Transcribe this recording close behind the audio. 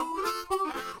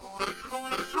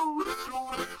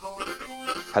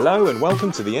Hello and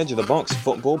welcome to the Edge of the Box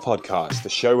Football Podcast, the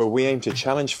show where we aim to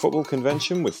challenge football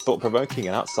convention with thought-provoking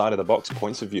and outside-of-the-box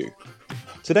points of view.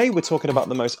 Today we're talking about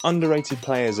the most underrated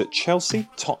players at Chelsea,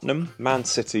 Tottenham, Man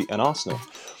City and Arsenal.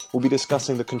 We'll be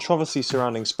discussing the controversy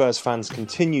surrounding Spurs fans'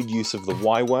 continued use of the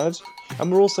Y word, and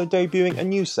we're also debuting a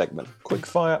new segment,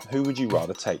 Quickfire, Who Would You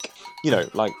Rather Take? You know,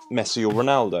 like Messi or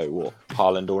Ronaldo, or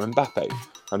Haaland or Mbappe,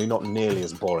 only not nearly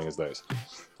as boring as those.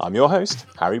 I'm your host,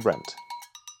 Harry Brent.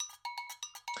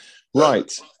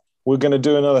 Right, we're going to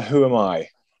do another Who Am I?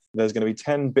 There's going to be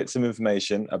 10 bits of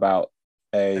information about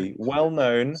a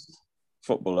well-known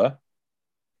footballer.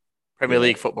 Premier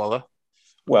League footballer.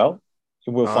 Well,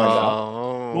 we'll find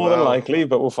out. More than likely,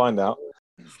 but we'll find out.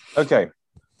 Okay,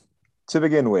 to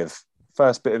begin with,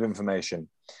 first bit of information.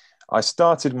 I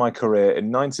started my career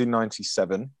in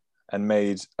 1997 and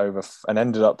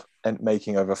ended up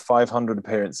making over 500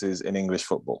 appearances in English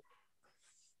football.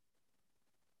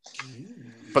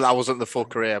 But that wasn't the full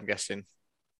career, I'm guessing,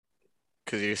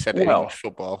 because you said English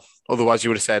football. Otherwise, you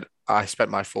would have said, I spent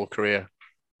my full career.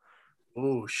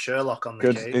 Ooh, Sherlock on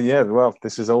the case. Yeah, well,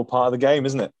 this is all part of the game,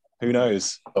 isn't it? Who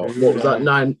knows? What was that,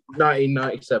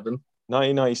 1997?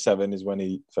 1997 is when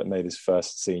he made his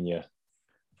first senior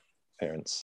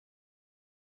appearance.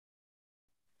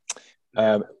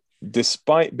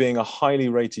 Despite being a highly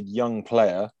rated young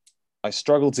player, I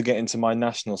struggled to get into my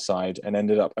national side and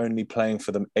ended up only playing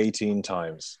for them 18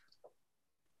 times.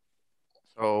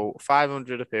 So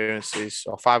 500 appearances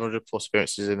or 500 plus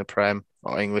appearances in the Prem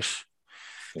or English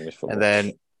football. And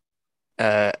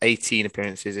then 18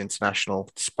 appearances international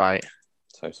despite.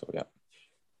 Total, yeah.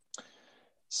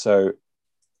 So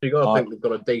you got to think they've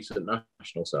got a decent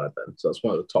national side then. So that's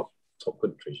one of the top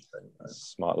countries.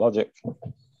 Smart logic.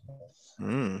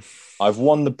 I've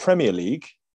won the Premier League,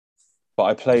 but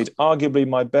I played arguably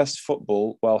my best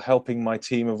football while helping my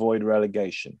team avoid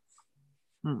relegation.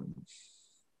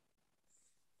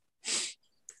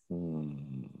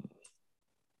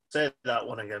 Say that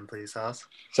one again, please, Haz.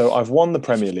 So I've won the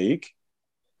Premier League,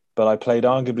 but I played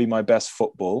arguably my best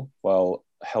football while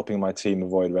helping my team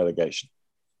avoid relegation.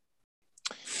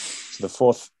 So the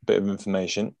fourth bit of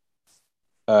information.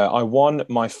 I won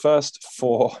my first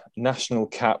 4 national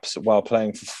caps while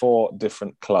playing for 4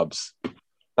 different clubs.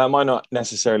 That might not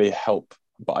necessarily help,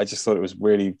 but I just thought it was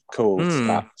really cool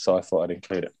stat, so I thought I'd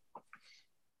include it.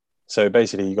 So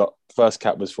basically, you got first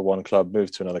cap was for one club,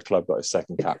 moved to another club, got his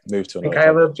second cap, moved to another club. I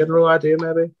have a general idea,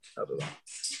 maybe? I don't know.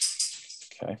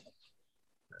 Okay.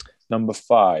 Number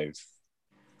 5.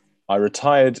 I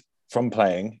retired from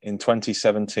playing in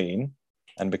 2017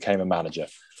 and became a manager.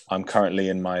 I'm currently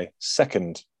in my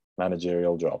second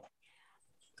managerial job.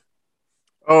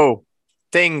 Oh,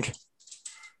 ding.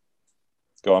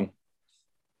 Go on.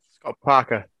 Scott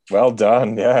Parker. Well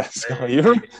done. Yeah.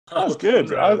 That's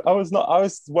good. I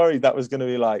was worried that was going to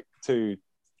be like too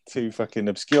fucking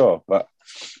obscure, but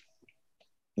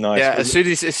nice. Yeah, as soon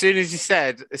as he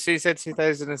said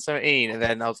 2017, and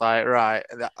then I was like, right,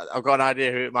 I've got an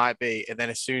idea who it might be. And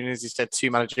then as soon as he said 2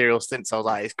 managerial stints, I was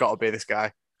like, it's got to be this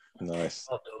guy. Nice.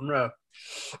 Well done, bro.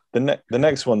 The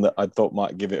next one that I thought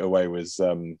might give it away was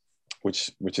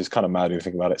which is kind of mad when you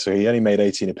think about it. So he only made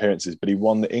 18 appearances, but he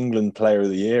won the England Player of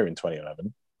the Year in 2011,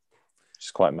 which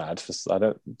is quite mad. I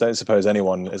don't suppose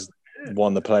anyone has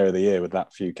won the Player of the Year with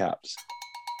that few caps.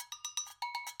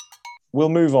 We'll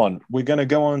move on. We're going to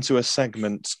go on to a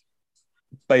segment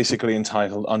basically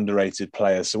entitled Underrated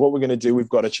Players. So what we're going to do, we've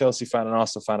got a Chelsea fan, an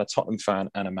Arsenal fan, a Tottenham fan,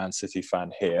 and a Man City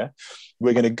fan here.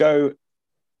 We're going to go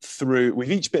through. We've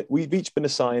each been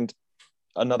assigned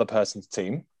another person's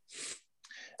team.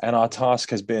 And our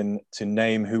task has been to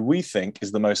name who we think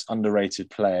is the most underrated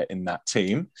player in that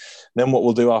team. Then what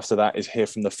we'll do after that is hear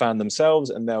from the fan themselves,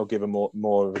 and they'll give a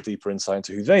more of a deeper insight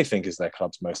into who they think is their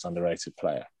club's most underrated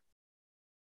player.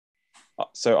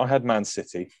 So I had Man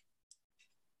City.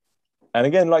 And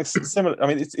again, like similar, I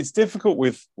mean, it's difficult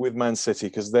with Man City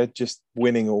because they're just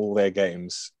winning all their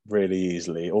games really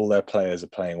easily. All their players are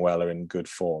playing well, are in good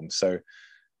form. So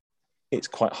it's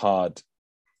quite hard.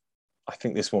 I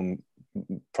think this one,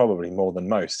 probably more than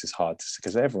most, is hard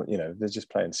because everyone, they're just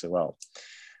playing so well.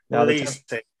 Now, please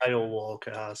say Kyle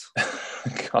Walker has.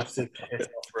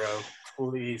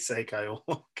 Please say Kyle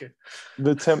Walker.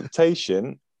 The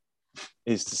temptation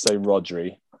is to say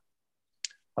Rodri.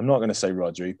 I'm not going to say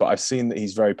Rodri, but I've seen that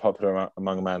he's very popular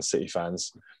among Man City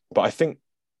fans. But I think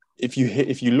if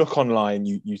you look online,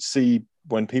 you see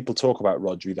when people talk about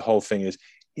Rodri, the whole thing is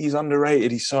he's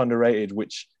underrated. He's so underrated,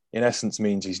 which in essence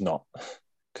means he's not,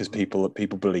 because people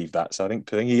believe that. So I think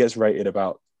he gets rated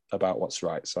about what's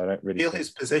right. So I don't really feel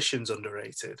his position's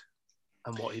underrated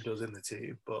and what he does in the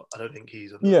team, but I don't think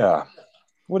he's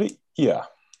underrated. Yeah.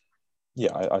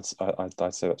 Yeah, I'd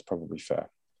say that's probably fair.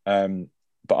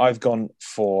 But I've gone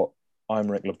for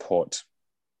Aymeric Laporte.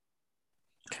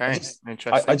 Okay,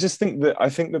 interesting. I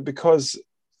think that because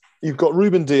you've got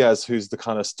Ruben Diaz, who's the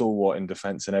kind of stalwart in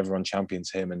defence, and everyone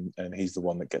champions him, and he's the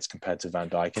one that gets compared to Van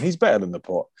Dijk, and he's better than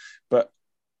Laporte. But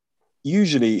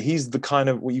usually he's the kind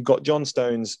of, you've got John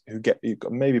Stones, you've got,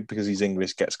 maybe because he's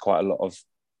English, gets quite a lot of,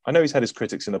 I know he's had his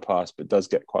critics in the past, but does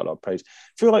get quite a lot of praise.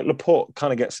 I feel like Laporte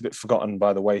kind of gets a bit forgotten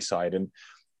by the wayside. And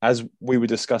as we were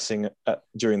discussing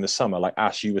during the summer, like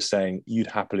Ash, you were saying you'd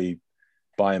happily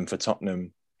buy him for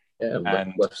Tottenham. Yeah,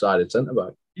 and left-sided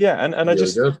centre-back. Yeah, and I really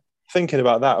just, good. thinking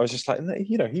about that, I was just like,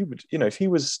 he would, if he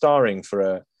was starring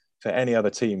for any other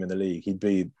team in the league, he'd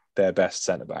be their best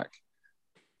centre-back.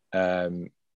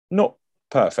 Not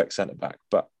perfect centre-back,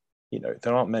 but,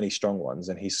 there aren't many strong ones,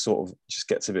 and he sort of just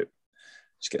gets a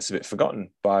bit forgotten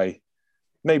by,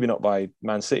 maybe not by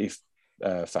Man City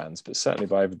fans, but certainly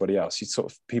by everybody else.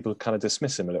 People kind of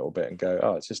dismiss him a little bit and go,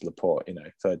 oh, it's just Laporte,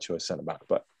 third choice centre-back.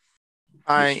 But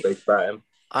I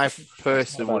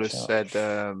personally would have said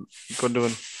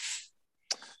Gundogan.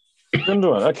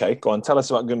 Gundogan, okay, go on, tell us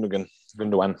about Gundogan.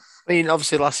 I mean,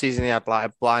 obviously last season he had like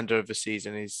a blinder of a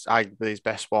season. He's arguably his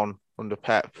best one under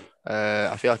Pep.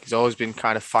 I feel like he's always been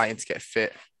kind of fighting to get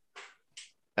fit.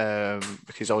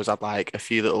 Because he's always had like a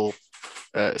few little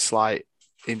slight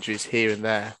injuries here and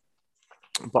there.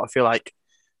 But I feel like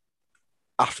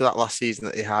after that last season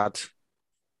that he had,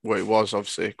 where it was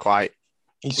obviously quite,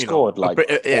 he scored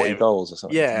 40 goals or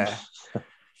something. Yeah,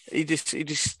 he just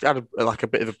had a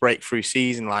bit of a breakthrough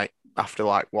season, like after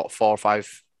 4 or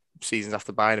 5 seasons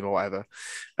after buying him or whatever.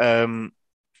 And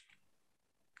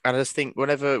I just think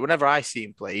whenever I see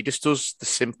him play, he just does the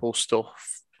simple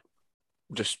stuff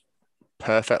just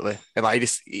perfectly, and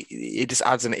he just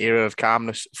adds an era of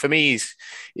calmness. For me,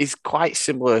 he's quite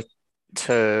similar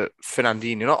to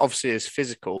Fernandinho, not obviously as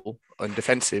physical and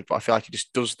defensive, but I feel like he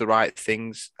just does the right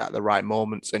things at the right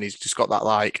moments, and he's just got that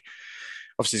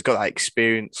obviously he's got that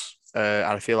experience, and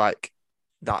I feel like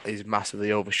that is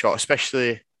massively overshot,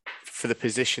 especially for the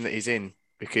position that he's in,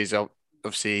 because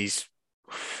obviously he's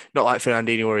not like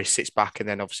Fernandinho where he sits back and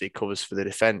then obviously covers for the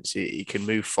defence. He can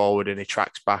move forward and he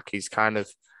tracks back. He's kind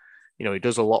of, he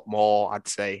does a lot more, I'd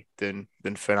say, than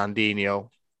Fernandinho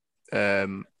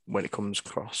when it comes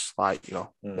across the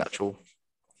actual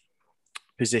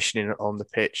positioning on the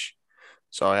pitch.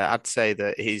 So I'd say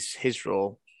that his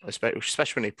role,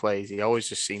 especially when he plays, he always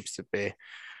just seems to be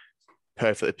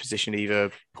perfectly positioned,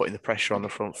 either putting the pressure on the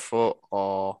front foot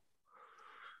or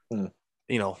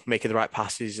making the right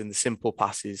passes and the simple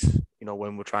passes,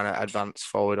 when we're trying to advance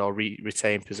forward or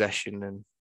retain possession and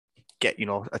get,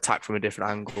 attack from a different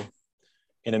angle.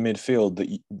 In a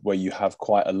midfield where you have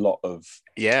quite a lot of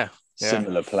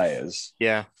similar players.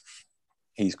 Yeah.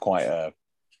 He's quite I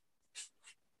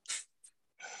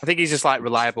think he's just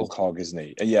reliable cog, isn't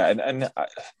he? Yeah, and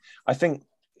I think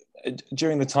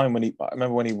during the time when I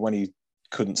remember when he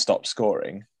couldn't stop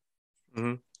scoring,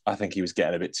 I think he was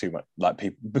getting a bit too much,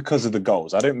 people, because of the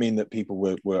goals. I don't mean that people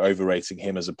were overrating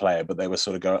him as a player, but they were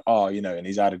sort of going, and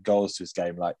he's added goals to his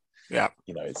game.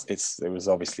 It was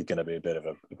obviously going to be a bit of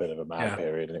a mad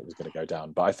period, and it was going to go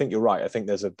down. But I think you're right. I think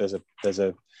there's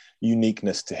a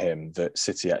uniqueness to him that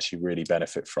City actually really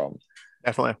benefit from.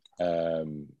 Definitely.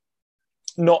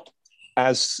 He's not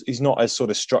as sort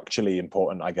of structurally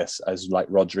important, I guess, as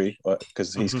Rodri,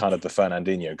 because he's kind of the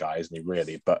Fernandinho guy, isn't he?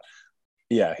 Really, but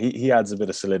yeah, he adds a bit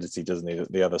of solidity, doesn't he?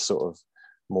 That the other sort of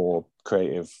more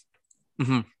creative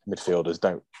midfielders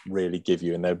don't really give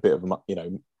you, and they're a bit of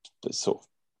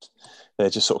they're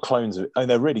just sort of clones of it. I mean,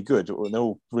 they're really good. They're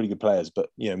all really good players, but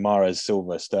Mahrez,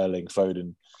 Silva, Sterling,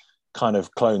 Foden, kind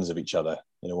of clones of each other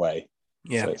in a way.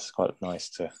 Yeah, so it's quite nice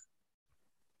to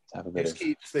have a bit of.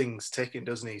 Keeps things ticking,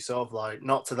 doesn't he? Sort of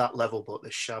not to that level, but the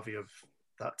Xavi of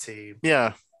that team.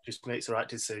 Yeah. Just makes the right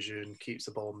decision, keeps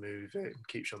the ball moving,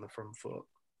 keeps you on the front foot.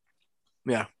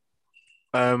 Yeah.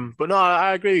 But no,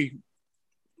 I agree.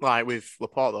 With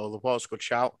Laporte, though. Laporte's a good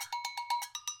shout.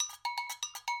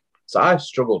 So I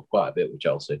struggled quite a bit with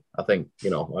Chelsea. I think,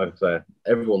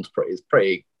 everyone's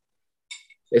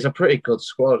it's a pretty good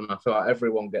squad, and I feel like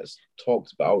everyone gets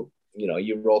talked about.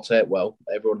 You rotate well,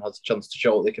 everyone has a chance to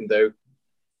show what they can do.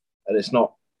 And it's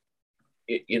not,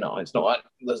 it's not like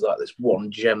there's this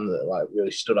one gem that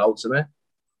really stood out to me.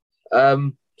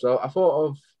 So I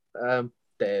thought of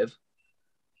Dave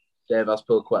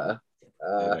Azpilicueta.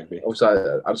 Obviously,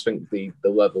 I just think the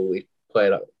level he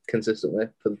played at consistently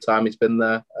for the time he's been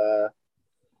there.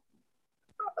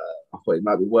 I thought it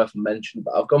might be worth a mention,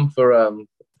 but I've gone for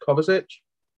Kovacic.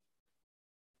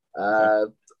 I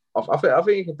think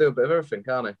he can do a bit of everything,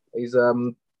 can't he? He's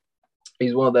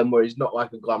he's one of them where he's not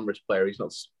like a glamorous player. He's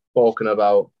not spoken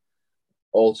about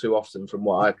all too often, from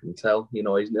what I can tell. You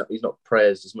know, he's not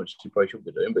praised as much as he probably should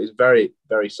be doing, but he's very,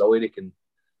 very solid. He can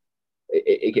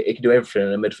do everything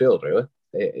in a midfield, really.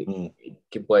 He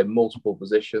can play multiple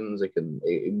positions.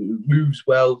 He moves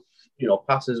well, you know,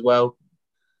 passes well,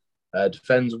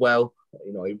 defends well.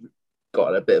 You know, he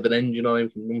got a bit of an engine on him,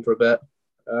 can run for a bit.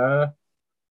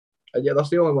 And yeah, that's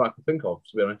the only one I can think of,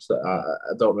 to be honest, that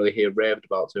I don't really hear raved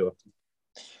about too often.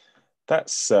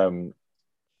 That's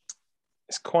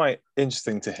it's quite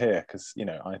interesting to hear, because, you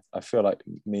know, I feel like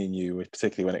me and you,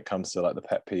 particularly when it comes to like the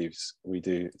pet peeves, we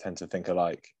do tend to think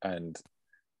alike. And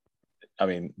I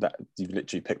mean, that you've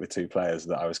literally picked the two players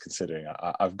that I was considering.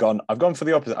 I've gone for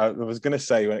the opposite. I was going to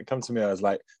say, when it comes to me, I was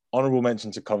like, honourable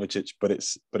mention to Kovacic, but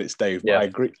it's Dave. Yeah.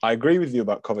 But I agree with you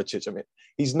about Kovacic. I mean,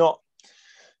 he's not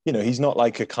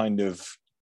like a kind of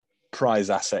prize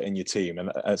asset in your team, and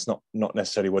it's not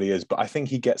necessarily what he is. But I think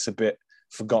he gets a bit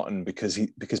forgotten because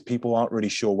people aren't really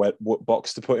sure what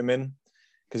box to put him in,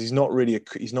 because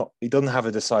he doesn't have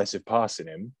a decisive pass in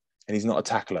him, and he's not a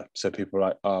tackler. So people are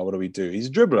like, oh, what do we do? He's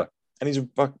a dribbler, and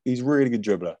he's a really good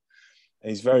dribbler, and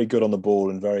he's very good on the ball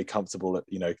and very comfortable at,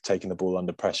 you know, taking the ball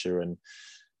under pressure. And,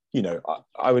 you know,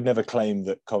 I would never claim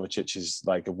that Kovacic is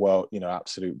like a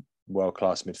absolute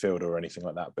world-class midfielder or anything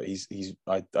like that, but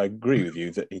I agree with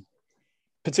you that he,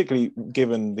 particularly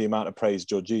given the amount of praise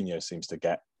Jorginho seems to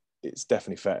get, it's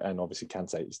definitely fair, and obviously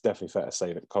Kante, it's definitely fair to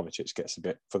say that Kovacic gets a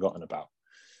bit forgotten about.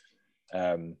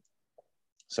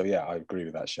 So yeah, I agree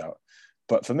with that shout.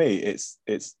 But for me, it's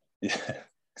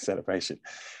celebration.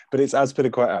 But it's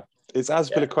Azpilicueta. It's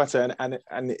Azpilicueta, and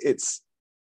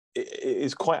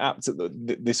it's quite apt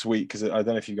this week, because I don't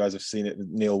know if you guys have seen it.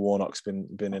 Neil Warnock's been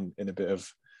in a bit of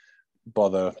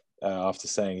bother after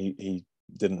saying he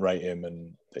didn't rate him,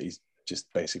 and that he's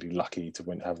just basically lucky to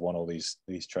have won all these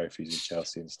trophies with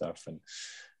Chelsea and stuff.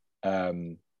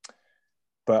 And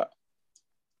but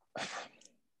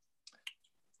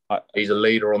he's a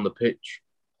leader on the pitch.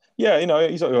 Yeah, you know,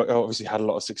 he's obviously had a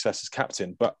lot of success as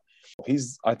captain, but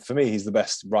for me he's the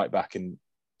best right back in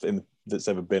that's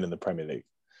ever been in the Premier League.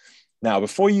 Now,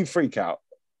 before you freak out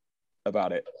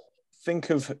about it, think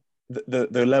of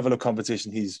the level of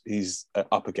competition he's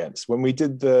up against. When we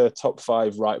did the top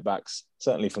 5 right backs,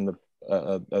 certainly from the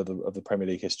of the Premier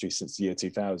League history since the year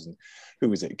 2000, who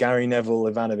was it? Gary Neville,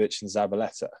 Ivanovic, and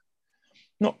Zabaleta.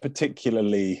 Not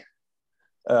particularly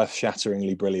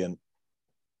earth-shatteringly brilliant,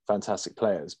 fantastic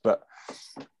players, but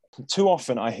too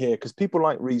often I hear, because people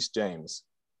like Reece James,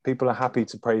 people are happy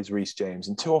to praise Reece James,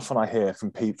 and too often I hear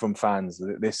from fans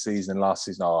that this season and last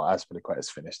season, oh, Azpilicueta's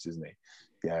finished, isn't he?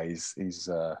 Yeah, he's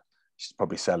should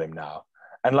probably sell him now.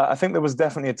 And I think there was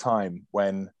definitely a time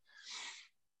when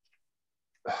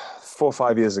 4 or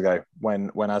 5 years ago, when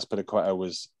Azpilicueta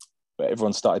was,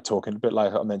 everyone started talking, a bit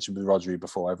like I mentioned with Rodri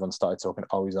before, everyone started talking,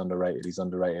 oh, he's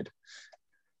underrated.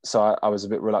 So I was a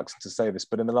bit reluctant to say this,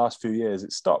 but in the last few years,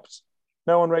 it stopped.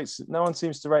 No one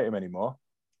seems to rate him anymore,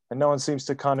 and no one seems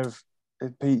to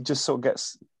he just sort of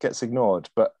gets ignored.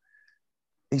 But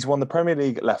he's won the Premier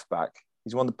League at left back.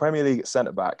 He's won the Premier League at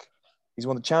centre back. He's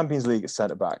won the Champions League at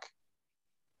centre back.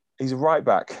 He's a right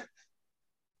back.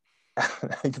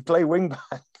 He can play wing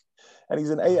back, and he's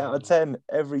an 8 out of 10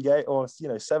 every game, or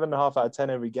 7.5 out of 10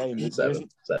 every game. Seven.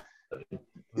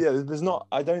 Yeah, there's not.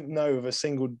 I don't know of a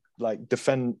single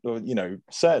defend, or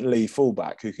certainly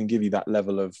fullback who can give you that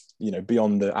level of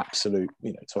beyond the absolute.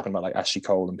 Talking about like Ashley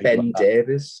Cole and people like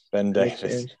that. Ben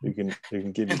Davies, who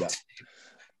can give you that.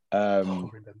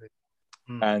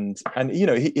 And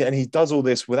he does all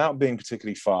this without being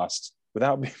particularly fast,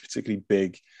 without being particularly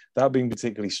big, without being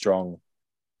particularly strong.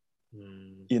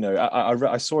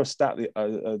 I saw a stat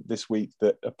this week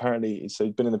that apparently he's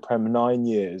been in the Prem 9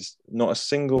 years,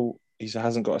 he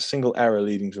hasn't got a single error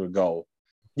leading to a goal.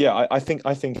 Yeah, I think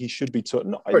he should be taught.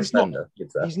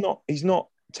 He's not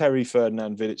Terry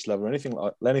Ferdinand Vidic level or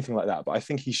anything like that. But I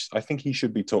think he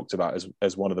should be talked about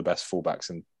as one of the best fullbacks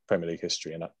in Premier League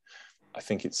history. And I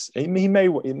think it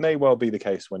may well be the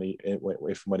case when he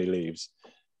leaves.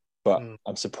 But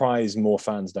I'm surprised more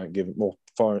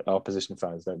foreign opposition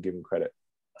fans don't give him credit.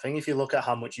 I think if you look at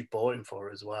how much you bought him for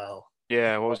as well.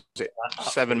 Yeah, what was it?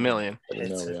 7 million.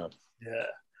 Yeah.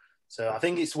 So I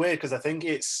think it's weird, because I think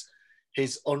it's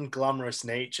his unglamorous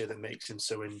nature that makes him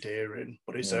so endearing,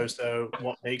 but it's also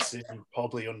what makes him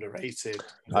probably underrated.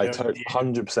 I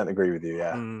 100% agree with you.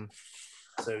 Yeah.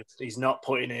 So he's not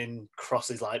putting in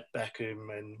crosses like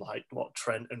Beckham and like what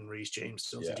Trent and Reece James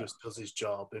does. Yeah. He just does his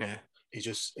job. And he's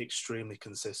just extremely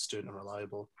consistent and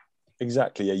reliable.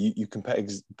 Exactly. Yeah, you compare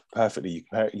perfectly.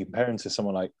 You compare him to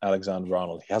someone like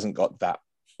Alexander-Arnold. He hasn't got that.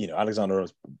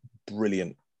 Alexander-Arnold's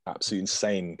brilliant, absolutely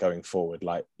insane going forward.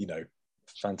 Like,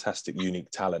 fantastic,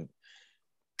 unique talent.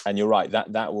 And you're right,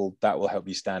 that will help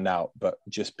you stand out. But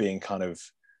just being kind of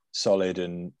solid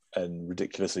and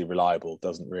ridiculously reliable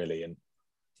doesn't really. And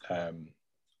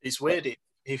it's weird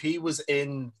if he was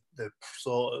in the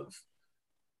sort of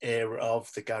era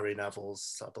of the Gary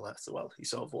Nevilles, well, he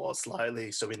sort of was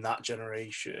slightly. So in that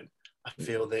generation, I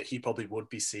feel that he probably would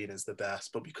be seen as the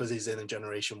best. But because he's in a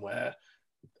generation where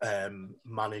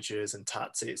managers and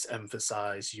tactics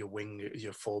emphasize your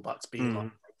fullbacks being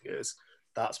like wingers,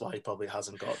 that's why he probably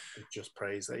hasn't got the just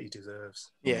praise that he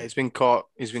deserves. Yeah, he's been caught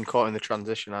in the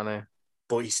transition, hasn't he?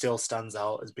 But he still stands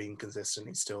out as being consistent.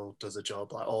 He still does a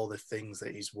job. Like all the things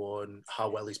that he's won, how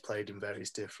well he's played in various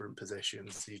different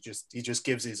positions. He just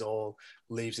gives his all,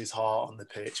 leaves his heart on the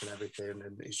pitch and everything,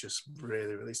 and he's just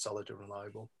really, really solid and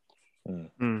reliable.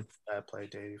 Fair play,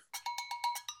 Dave.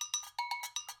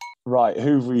 Right,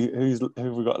 who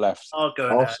have we got left? I'll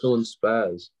go Arsenal and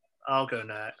Spurs. I'll go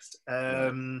next.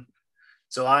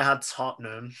 So I had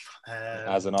Tottenham.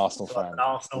 As an Arsenal fan. An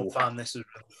Arsenal fan, this was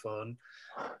really fun.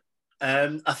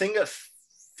 I think at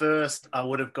first I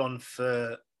would have gone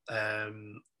for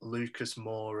Lucas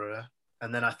Moura,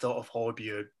 and then I thought of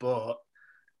Højbjerg, but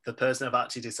the person I've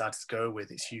actually decided to go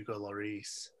with is Hugo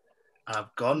Lloris.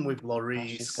 I've gone with Lloris.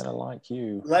 She's going to like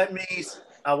you.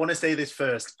 I want to say this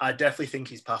first. I definitely think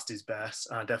he's past his best,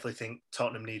 and I definitely think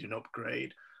Tottenham need an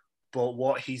upgrade. But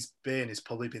what he's been has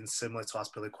probably been similar to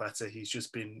Azpilicueta. He's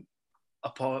just been,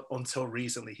 until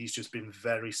recently, he's just been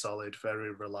very solid,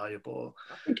 very reliable.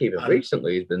 I think even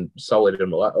recently he's been solid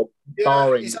and reliable.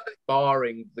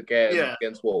 Barring the game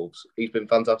against Wolves, he's been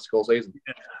fantastic all season.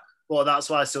 Yeah. Well, that's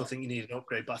why I still think you need an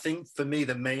upgrade. But I think for me,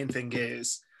 the main thing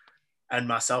is, and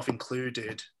myself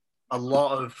included, a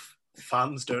lot of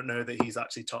fans don't know that he's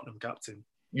actually Tottenham captain.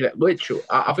 Yeah, literally.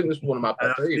 I think this is one of my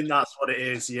pet peeves. I think that's what it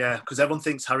is, yeah. Because everyone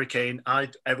thinks Harry Kane.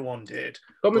 Everyone did.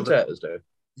 Commentators do.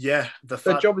 Yeah.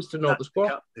 Their job is to know the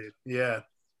squad. Yeah.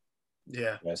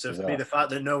 So for me, the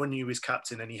fact that no one knew he's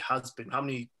captain, and he has been, how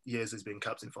many years has he been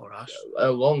captain for, Ash? A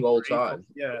long old time.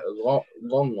 Yeah. A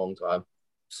long time.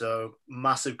 So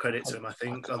massive credit to him. I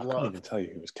think I can't even tell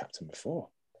you who was captain before.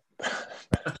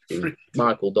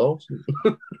 Michael Dawson.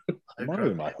 I might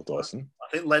be Michael Dawson. I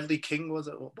think Ledley King was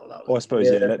it. I suppose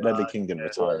Ledley King didn't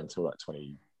retire until like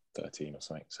 2013 or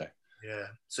something.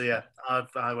 So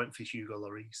I went for Hugo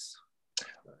Lloris.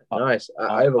 Nice.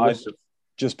 I have a list of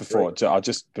just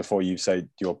before you say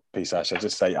your piece, Ash. I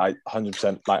just say I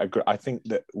 100% agree. I think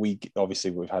that we've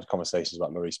had conversations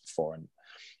about Lloris before, and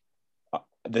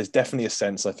there's definitely a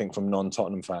sense, I think, from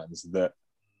non-Tottenham fans that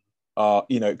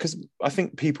because I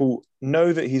think people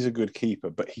know that he's a good keeper,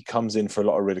 but he comes in for a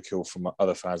lot of ridicule from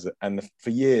other fans. And for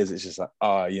years, it's just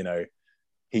like,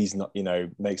 he's not,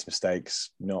 makes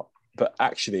mistakes, not. But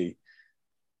actually,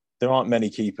 there aren't many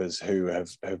keepers who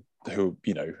have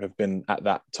been at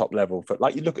that top level. But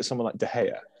like you look at someone like De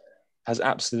Gea, has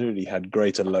absolutely had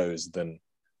greater lows than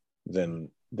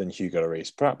Hugo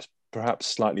Lloris. Perhaps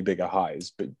slightly bigger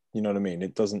highs, but you know what I mean.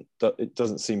 It doesn't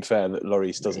seem fair that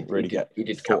Lloris doesn't really get. He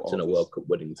did captain a World Cup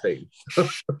winning team.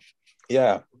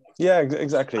 yeah,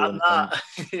 exactly.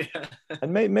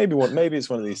 And maybe it's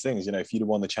one of these things. If you'd have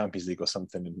won the Champions League or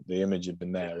something, and the image had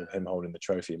been there with him holding the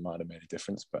trophy, it might have made a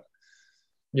difference. But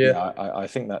I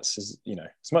think that's as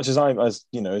much as I'm as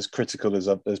critical as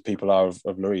people are of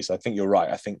Lloris. I think you're right.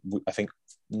 I think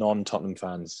non-Tottenham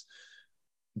fans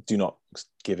do not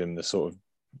give him the sort of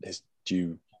his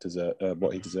due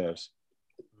what he deserves.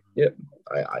 Yep,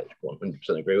 I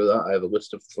 100% agree with that. I have a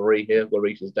list of 3 here.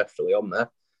 Lloris is definitely on there.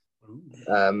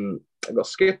 I've got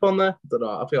Skip on there. I don't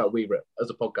know. I feel like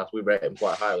as a podcast, we rate him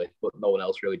quite highly, but no one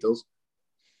else really does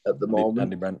at the moment.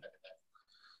 Andy Brent.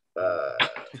 So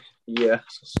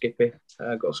Skippy.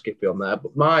 I've got Skippy on there.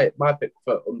 But my pick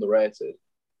for underrated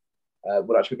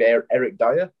would actually be Eric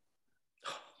Dyer.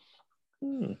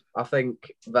 I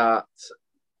think that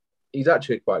he's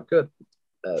actually quite good,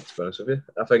 to be honest with you.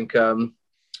 I think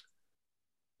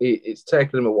it's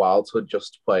taken him a while to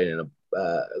adjust to playing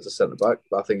as a centre-back,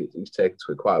 but I think he's taken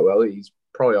to it quite well. He's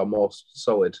probably our most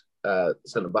solid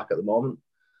centre-back at the moment.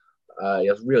 He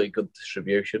has really good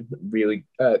distribution, really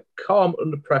calm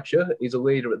under pressure. He's a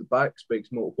leader at the back, speaks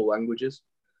multiple languages.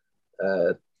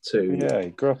 He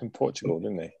grew up in Portugal,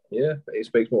 didn't he? Yeah, he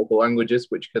speaks multiple languages,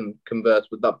 which can converse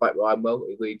with that back line well.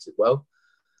 He leads it well.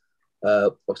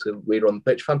 Obviously, leader on the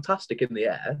pitch, fantastic in the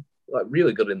air,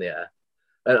 really good in the air.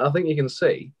 And I think you can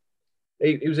see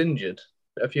he was injured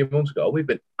a few months ago. We've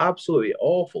been absolutely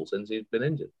awful since he's been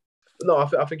injured. No,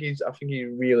 I think he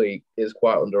really is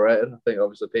quite underrated. I think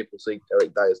obviously people see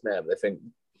Eric Dyer's name, they think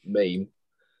meme.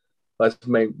 let's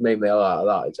make me out of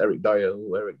that. It's Eric Dyer.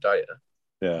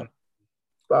 Yeah.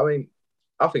 But I mean,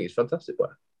 I think he's fantastic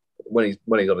player when he's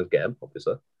on his game,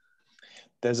 obviously.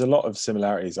 There's a lot of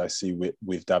similarities I see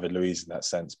with David Luiz in that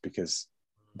sense, because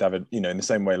David, in the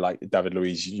same way, like David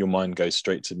Luiz, your mind goes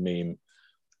straight to meme.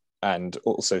 And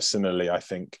also similarly, I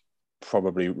think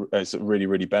probably has really,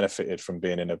 really benefited from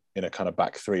being in a kind of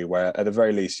back three, where at the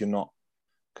very least you're not,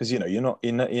 because you're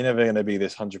never going to be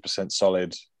this 100%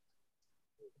 solid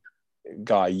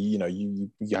guy.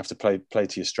 You have to play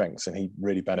to your strengths, and he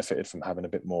really benefited from having a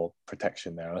bit more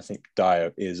protection there. And I think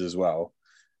Dyer is as well.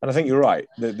 And I think you're right.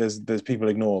 There's people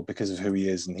ignore because of who he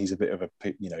is, and he's a bit of a,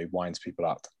 he winds people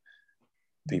up.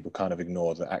 People kind of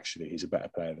ignore that actually he's a better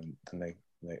player than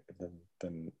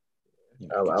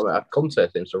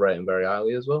Conte seems to rate him very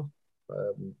highly as well.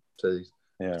 So he's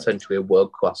potentially a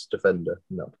world-class defender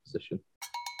in that position.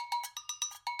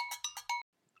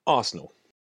 Arsenal.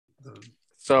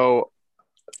 So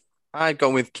I'd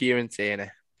gone with Kieran Tierney.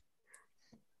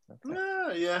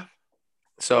 Yeah.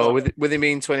 So with him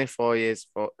being 24 years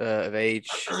of age,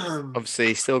 obviously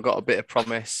he's still got a bit of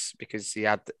promise because he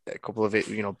had a couple of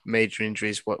major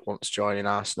injuries once joining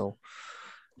Arsenal.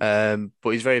 But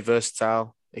he's very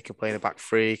versatile. He can play in a back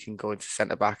three, he can go into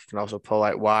centre back, he can also pull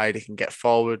out wide, he can get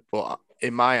forward. But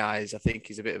in my eyes, I think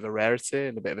he's a bit of a rarity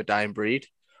and a bit of a dying breed.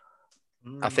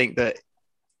 I think that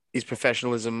his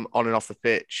professionalism on and off the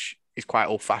pitch is quite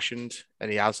old-fashioned, and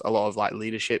he has a lot of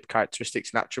leadership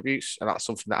characteristics and attributes, and that's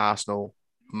something that Arsenal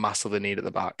massively need at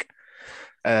the back.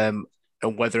 And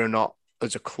whether or not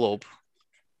as a club,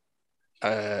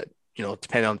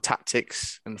 depending on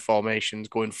tactics and formations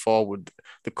going forward,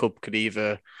 the club could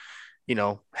either,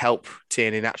 help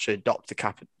Tierney naturally adopt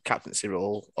the captaincy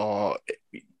role, or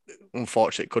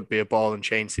unfortunately it could be a ball and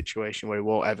chain situation where he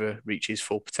won't ever reach his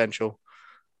full potential.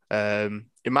 It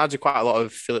reminds me quite a lot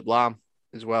of Philip Lahm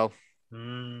as well.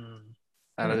 And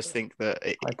I just think that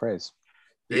high praise.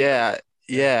 Yeah.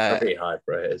 Very high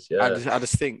praise. Yeah. I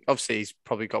just think obviously he's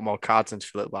probably got more cards than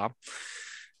Philip Lahm,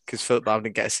 because Philip Lahm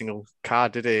didn't get a single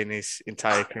card, did he, in his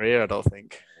entire career? I don't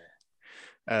think.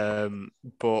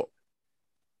 But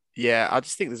yeah, I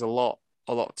just think there's a lot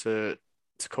to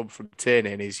come from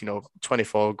Tierney, and he's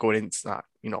 24, going into that,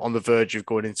 on the verge of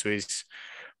going into his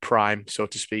prime, so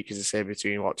to speak, as I say,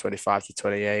 between 25 to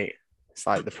 28. It's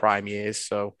like the prime years.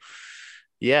 So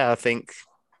yeah, I think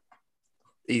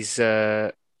he's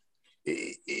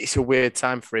it's a weird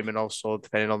time for him, and also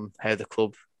depending on how the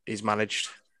club is managed,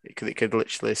 it could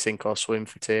literally sink or swim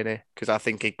for Tierney, because I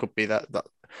think he could be that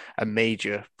a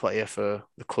major player for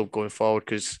the club going forward.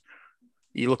 Because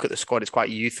you look at the squad, it's quite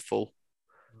youthful,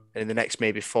 and in the next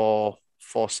maybe four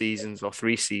seasons or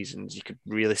 3 seasons, you could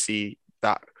really see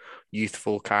that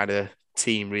youthful kind of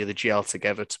team really gel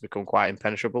together to become quite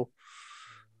impenetrable.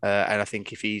 And I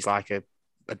think if he's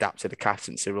adapted a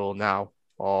captaincy role now,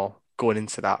 or going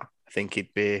into that, I think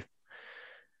he'd be,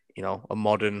 a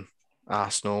modern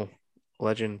Arsenal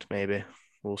legend, maybe.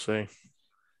 We'll see.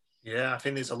 Yeah, I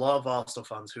think there's a lot of Arsenal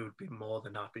fans who would be more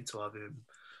than happy to have him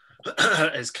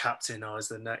as captain, or as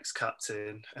the next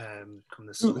captain. Come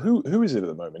this summer. Who is it at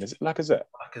the moment? Is it Lacazette?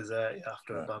 Lacazette,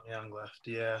 after Aubameyang left.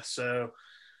 Yeah, so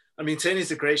I mean,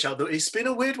 Tierney's a great shout. Though it's been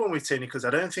a weird one with Tierney, because I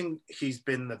don't think he's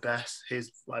been the best.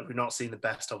 We've not seen the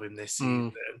best of him this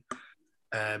season.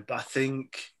 But I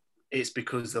think it's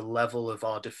because the level of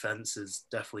our defence has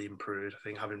definitely improved. I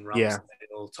think having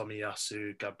Ramsdale,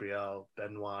 Tomiyasu, Gabriel,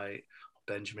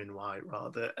 Benjamin White,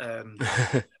 rather.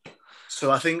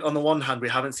 So I think on the one hand, we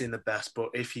haven't seen the best, but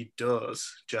if he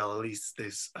does gel, at least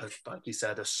there's, like you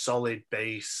said, a solid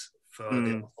base for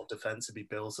the defence to be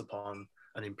built upon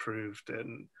and improved,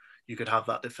 and you could have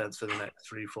that defence for the next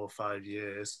 3, 4, 5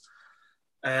 years.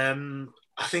 I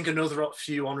think another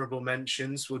few honourable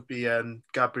mentions would be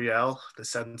Gabriel, the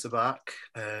centre-back.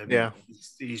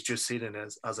 He's just seen it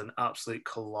as an absolute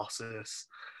colossus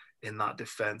in that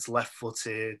defence.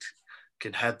 Left-footed,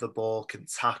 can head the ball, can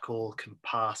tackle, can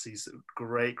pass. He's a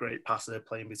great passer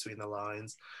playing between the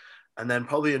lines. And then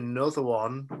probably another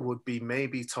one would be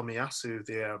maybe Tomiyasu,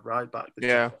 the right back.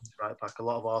 Right back. A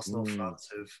lot of Arsenal fans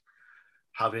have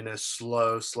having a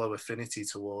slow affinity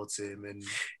towards him, and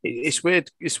it's weird.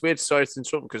 It's weird. Sorry to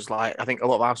interrupt, because I think a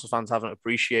lot of Arsenal fans haven't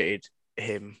appreciated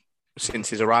him since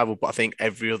his arrival. But I think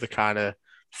every other kind of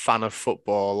fan of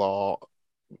football, or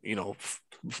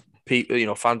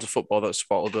people, fans of football that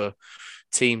support other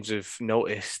teams, have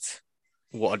noticed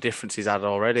what a difference he's had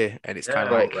already, and it's kind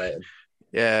of other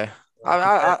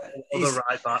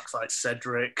right backs like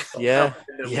Cedric.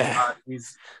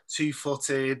 He's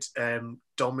 2-footed,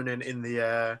 dominant in the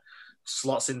air,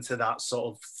 slots into that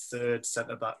sort of third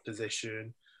centre back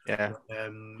position.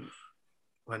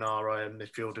 when our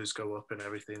midfielders go up and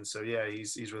everything. So yeah,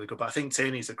 he's really good. But I think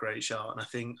Tierney's a great shot, and I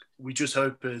think we just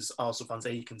hope as Arsenal fans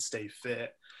that he can stay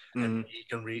fit and he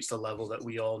can reach the level that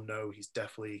we all know he's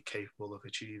definitely capable of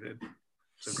achieving.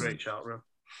 So great shout, Ron.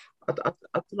 I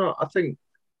don't know. I think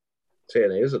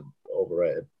Tierney isn't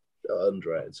underrated.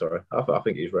 Sorry, I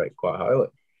think he's rated quite highly.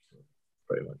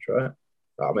 Pretty much, right?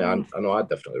 I mean, I know I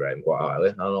definitely rate him quite highly.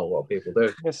 I know a lot of people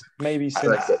do. Yes, maybe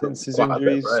since his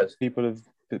injuries, people have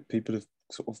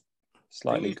sort of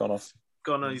slightly gone off.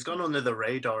 He's gone under the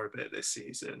radar a bit this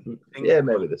season. Yeah,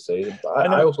 maybe this season. But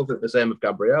I also think the same with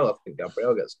Gabriel. I think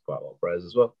Gabriel gets quite a lot of praise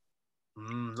as well.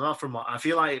 Not from what I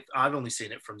feel like I've only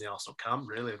seen it from the Arsenal camp.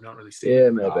 Really, I've not really seen. Yeah,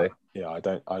 maybe. I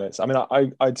don't. I mean,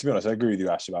 I to be honest, I agree with you,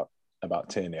 Ash, about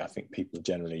Tierney. I think people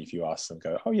generally, if you ask them,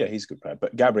 go, "Oh yeah, he's a good player."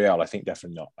 But Gabriel, I think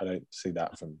definitely not. I don't see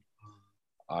that from.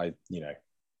 I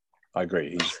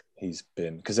agree. He's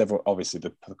been, because obviously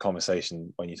the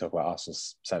conversation when you talk about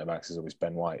Arsenal's centre backs is always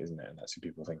Ben White, isn't it? And that's who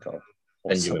people think of,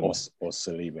 or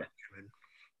Saliba.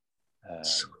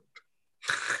 So.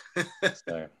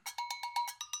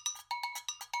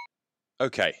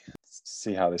 Okay, let's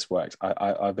see how this works.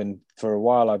 I've been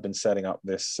setting up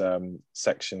this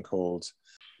section called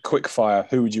Quickfire.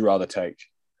 Who would you rather take?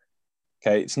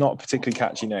 Okay, it's not a particularly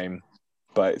catchy name,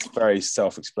 but it's very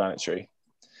self-explanatory.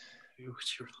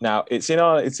 Now, it's in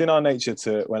our nature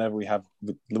to, whenever we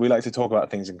like to talk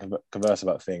about things and converse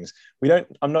about things. Don't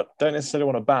necessarily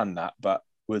want to ban that, but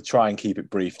we'll try and keep it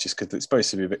brief, just because it's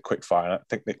supposed to be a bit quickfire. And I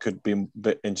think it could be a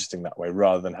bit interesting that way,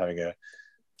 rather than having a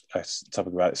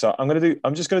topic about it. So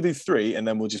I'm just gonna do 3, and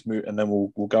then we'll just move, and then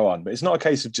we'll go on. But it's not a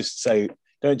case of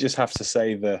don't just have to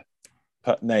say the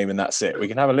name and that's it. We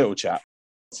can have a little chat.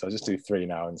 So I'll just do 3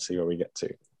 now and see where we get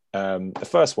to. The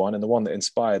first one, and the one that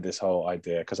inspired this whole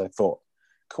idea, because I thought,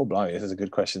 cool, blimey, this is a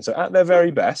good question. So at their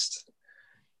very best,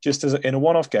 just as in a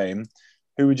one-off game,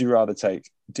 who would you rather take,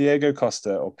 Diego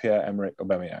Costa or Pierre-Emerick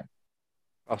Aubameyang?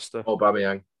 Costa.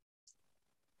 Aubameyang.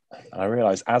 And I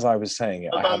realised as I was saying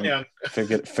it, I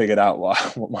hadn't figured out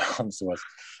what my answer was.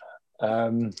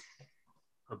 Aubameyang.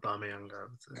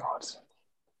 God.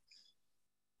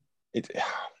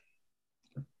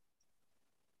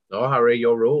 No, Harry,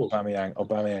 your rules.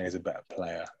 Aubameyang is a better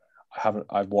player.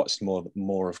 I've watched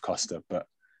more of Costa, but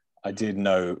I did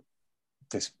know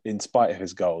this, in spite of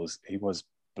his goals, he was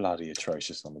bloody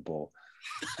atrocious on the ball.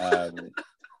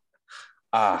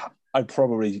 I'd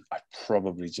probably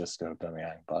just go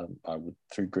Aubameyang, but I would,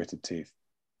 through gritted teeth.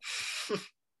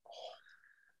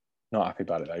 Not happy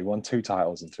about it though. He won 2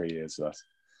 titles in 3 years with us.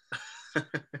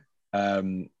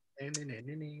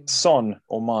 Son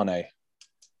or Mane?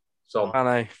 Son.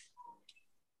 Mane.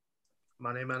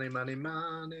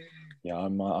 Mane. Yeah,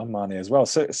 I'm Mane as well.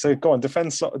 So go on,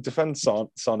 defend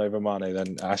Son over Mane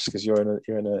then, Ash, because you're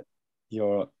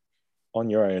on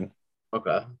your own.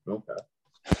 Okay.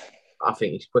 I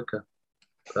think he's quicker.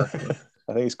 I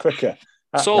think he's quicker.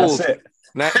 Sold. That's it.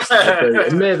 Next.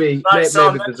 Maybe there's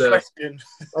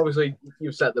obviously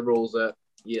you've set the rules that,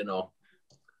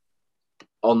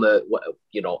 on a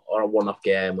one-off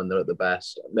game when they're at the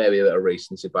best, maybe a bit of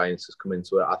recency bias has come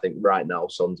into it. I think right now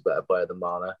Son's a better player than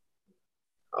Mane.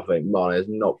 I think Mane has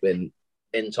not been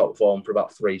in top form for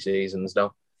about 3 seasons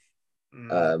now.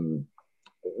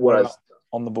 Whereas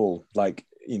on the ball,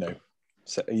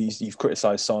 you've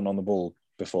criticised Son on the ball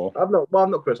before. I've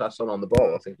not criticised Son on the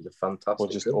ball. I think he's a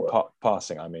fantastic.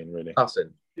 Passing. I mean, really.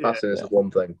 Passing is the one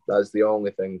thing. That is the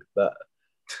only thing that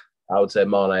I would say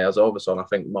Mane has over Son. I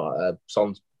think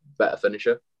Son's better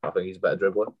finisher. I think he's a better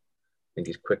dribbler. I think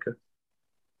he's quicker.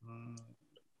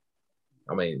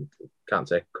 I mean, can't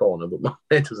take a corner, but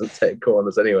Mane doesn't take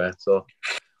corners anyway. So,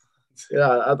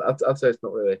 yeah, I'd say it's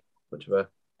not really much of a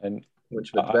debate.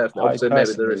 Obviously,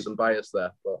 maybe there is some bias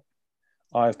there, but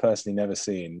I've personally never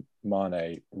seen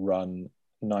Mane run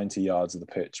 90 yards of the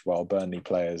pitch while Burnley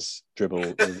players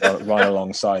dribble run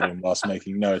alongside him whilst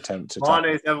making no attempt to tackle.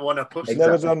 Mane's never won a push. He's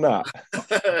never done that.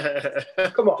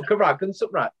 Come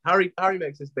on. Harry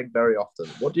makes this thing very often.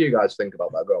 What do you guys think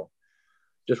about that goal?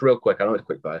 Just real quick. I know it's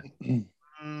quick fire.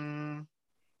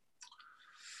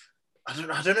 I don't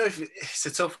know if it's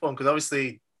a tough one, because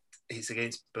obviously it's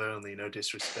against Burnley. No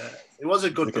disrespect. It was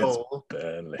a good goal.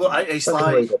 Burnley. But it's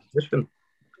like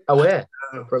away.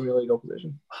 Premier League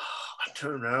opposition. I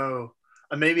don't know.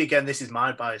 And maybe again, this is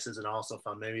my bias as an Arsenal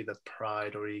fan. Maybe the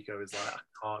pride or ego is like, I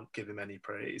can't give him any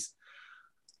praise.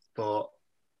 But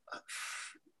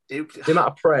the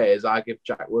amount of praise I give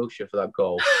Jack Wilshere for that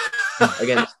goal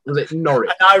against, was it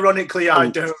Norwich? And ironically, I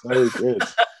don't. So good.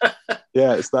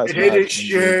 Yeah, that's Hit mad. it,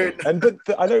 Shin. But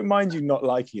I don't mind you not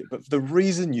liking it, but the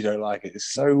reason you don't like it is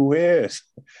so weird.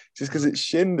 Just because it's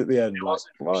shinned at the end. It Like,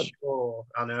 wasn't come on. pure.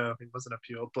 I know it wasn't a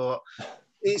pure, but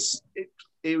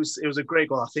it was a great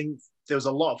goal. I think there was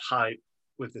a lot of hype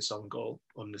with the Son goal,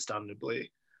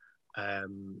 understandably,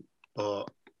 but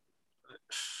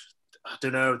I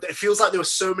don't know. It feels like there were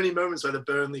so many moments where the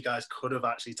Burnley guys could have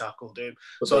actually tackled him.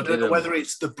 But So I they don't know didn't. whether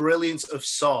it's the brilliance of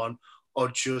Son or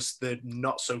just the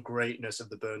not so greatness of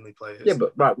the Burnley players. Yeah,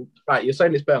 but right. You're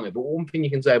saying it's Burnley, but one thing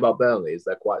you can say about Burnley is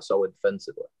they're quite solid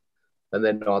defensively, and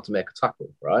they know how to make a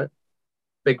tackle. Right,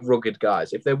 big rugged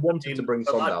guys. If they wanted to bring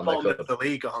Son down, they bottom could. of the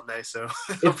league, aren't they? So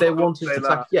If they wanted to say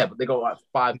tackle, yeah, but they got like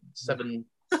 5, 7,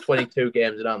 22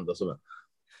 games in hand or something.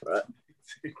 Right.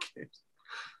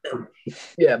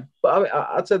 Yeah, but I mean,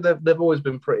 I'd say they've always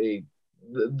been pretty.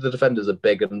 The defenders are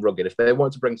big and rugged. If they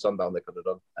wanted to bring Son down, they could have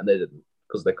done, and they didn't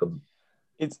because they couldn't.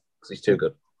 Because he's too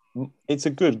good. It's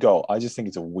a good goal. I just think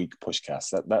it's a weak push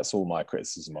cast. That's all my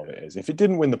criticism of it is. If it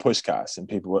didn't win the push cast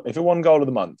and if it won goal of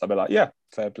the month, I'd be like, yeah,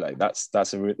 fair play. That's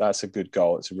a good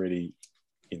goal. It's a really,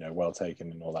 well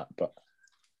taken and all that. But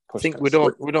I think we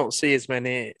don't see as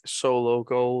many solo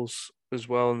goals as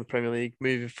well in the Premier League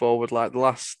moving forward. Like the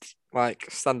last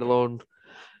standalone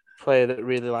player that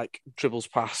really dribbles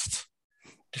past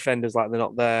defenders like they're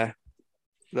not there.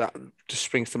 That just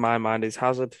springs to my mind is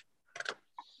Hazard.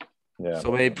 Yeah.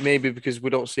 So maybe because we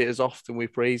don't see it as often, we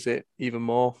praise it even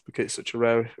more because it's such a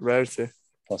rarity.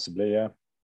 Possibly, yeah.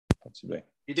 Possibly.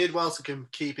 He did well to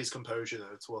keep his composure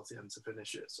though towards the end to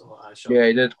finish it. So Yeah,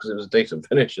 he did because it was a decent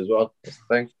finish as well. That's the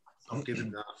thing. I'll give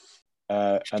him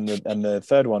that. And the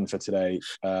third one for today,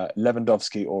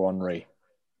 Lewandowski or Henry?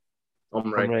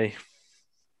 Henry.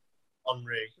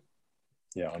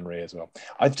 Yeah, Henry as well.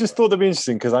 I just thought that'd be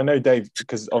interesting because I know Dave,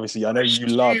 because obviously I know you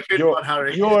love you're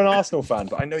an Arsenal fan,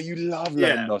 but I know you love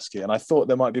Lewandowski, and I thought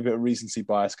there might be a bit of recency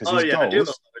bias because his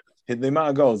goals, the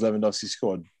amount of goals Lewandowski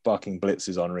scored, bucking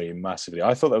blitzes Henry massively.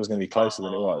 I thought that was going to be closer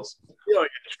than it was. Yeah,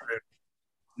 true.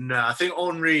 No, I think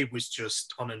Henry was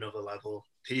just on another level.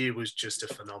 He was just a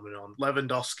phenomenon.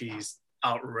 Lewandowski's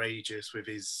outrageous with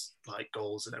his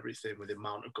goals and everything, with the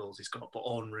amount of goals he's got, but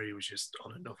Henry was just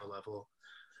on another level.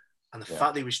 And the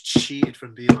fact that he was cheated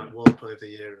from being World Player of the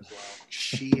Year as well.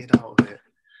 Cheated out of it.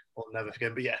 I'll never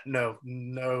forget. But yeah, no,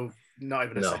 not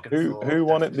even a second thought. Who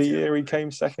won it the year he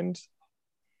came second?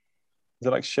 Is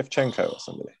it Shevchenko or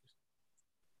somebody?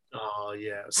 Oh,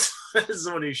 yeah.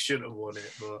 Someone who shouldn't have won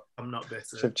it, but I'm not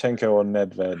bitter. Shevchenko or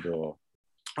Nedved or...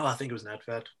 Oh, I think it was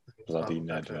Nedved. Bloody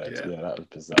Nedved. Yeah, that was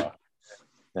bizarre.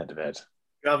 Nedved. Do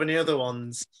you have any other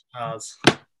ones, Az?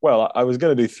 Well, I was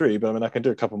going to do 3, but I can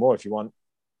do a couple more if you want.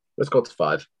 Let's go to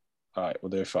 5. All right, we'll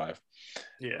do 5.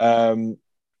 Yeah.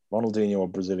 Ronaldinho or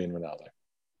Brazilian Ronaldo?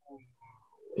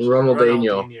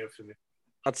 Ronaldinho for me.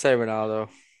 I'd say Ronaldo.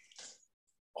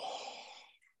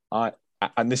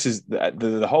 And this is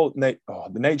the whole the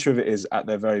nature of it is at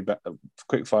their very best.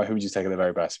 Quickfire, who would you take at their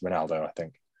very best? Ronaldo, I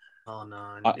think. Oh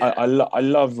no! I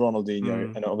love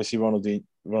Ronaldinho, and obviously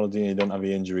Ronaldinho don't have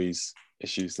the injuries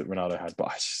issues that Ronaldo had,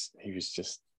 but he was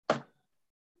just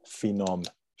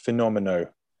fenomeno,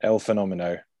 el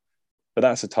fenomeno. But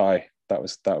that's a tie. That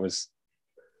was.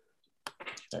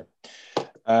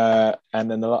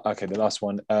 And then the last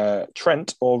one,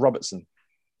 Trent or Robertson?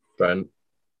 Trent.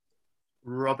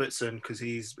 Robertson, because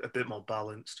he's a bit more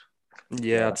balanced.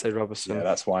 Yeah, I'd say Robertson. Yeah,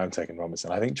 that's why I'm taking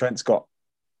Robertson. I think Trent's got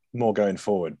more going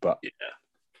forward, but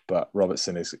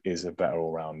Robertson is a better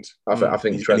all round. I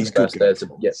think Trent's best there to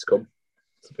yet to come.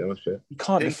 To be honest with you, he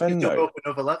can't defend though. Up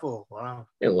another level. Wow,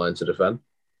 he'll learn to defend.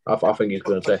 I think he's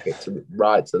going to take it to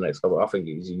the next level. I think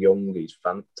he's young. He's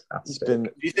fantastic.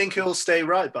 Do you think he'll stay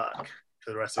right back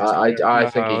for the rest of his career? I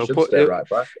think he should stay right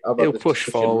back. He'll push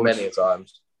forward many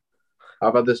times.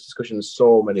 I've had this discussion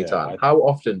so many times. How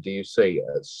often do you see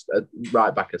a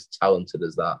right back as talented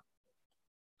as that?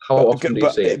 How often do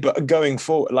you see it? But going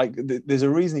forward, there's a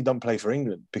reason he don't play for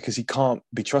England, because he can't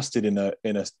be trusted in a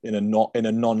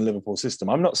non-Liverpool system.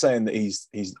 I'm not saying that he's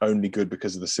only good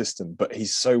because of the system, but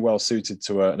he's so well suited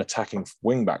to an attacking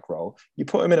wing back role. You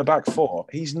put him in a back four,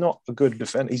 he's not a good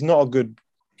defender. He's not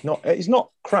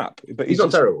crap, but he's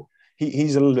not terrible.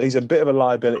 He's a bit of a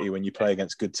liability when you play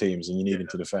against good teams and you need him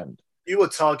to defend. You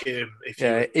would target him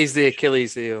if he's the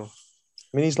Achilles heel.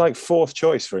 I mean, he's fourth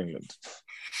choice for England.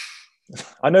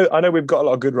 I know we've got a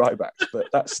lot of good right backs, but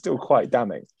that's still quite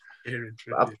damning. I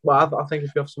think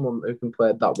if you have someone who can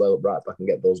play that well at right back and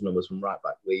get those numbers from right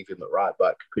back, leave him at right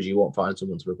back, because you won't find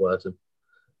someone to replace him.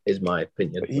 is my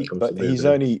opinion. But he's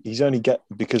only get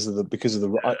because of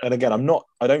the and again,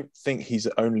 I don't think he's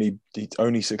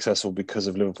only successful because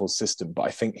of Liverpool's system, but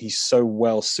I think he's so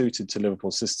well suited to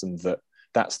Liverpool's system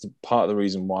that's the part of the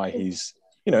reason why he's,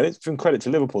 it's been credit to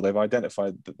Liverpool. They've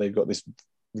identified that they've got this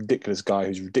ridiculous guy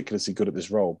who's ridiculously good at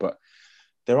this role, but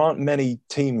there aren't many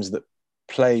teams that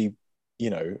play,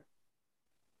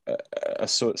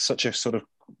 such a sort of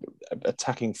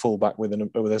attacking fullback with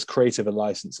as creative a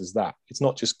license as that. It's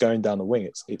not just going down the wing;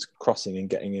 it's crossing and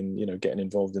getting in, getting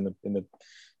involved in the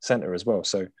centre as well.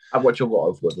 So I watch a lot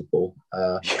of Liverpool.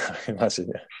 Yeah, I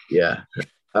imagine. Yeah,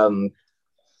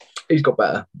 he's got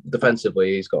better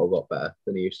defensively. He's got a lot better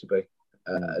than he used to be,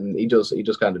 and he does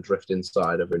kind of drift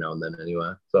inside every now and then.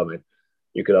 Anyway, so I mean,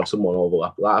 you could have someone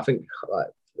overlap. I think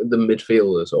the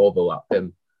midfielders overlap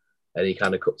him, and he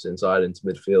kind of cuts inside into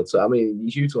midfield. So, I mean,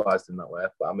 he's utilised in that way.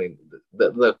 But, I mean,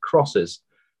 the crosses,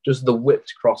 just the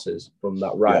whipped crosses from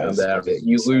that right-hand area,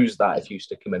 you lose that if you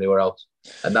stick him anywhere else.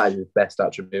 And that is his best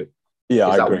attribute. Yeah,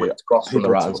 I agree. Whipped cross from the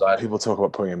right-hand side. People talk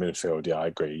about putting him in midfield. Yeah, I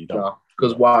agree. You don't.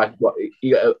 Because why?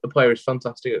 You get a player who's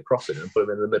fantastic at crossing and put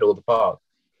him in the middle of the park.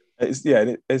 It's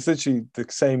literally the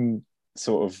same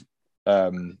sort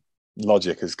of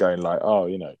logic as going like,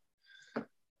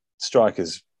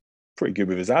 striker's pretty good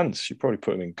with his hands. You probably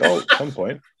put him in goal at some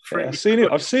point. Yeah, I've seen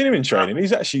him in training.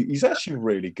 He's actually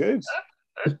really good.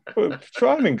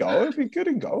 Try him in goal. He'll be good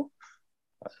in goal.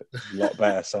 A lot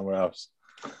better somewhere else.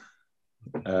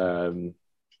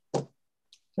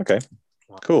 Okay,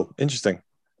 cool, interesting.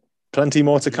 Plenty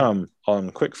more to come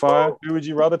on Quickfire. Who would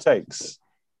you rather takes?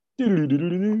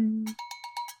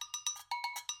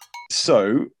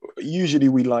 So usually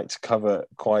we like to cover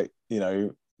quite,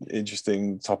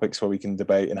 interesting topics where we can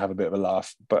debate and have a bit of a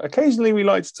laugh, but occasionally we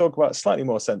like to talk about slightly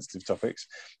more sensitive topics.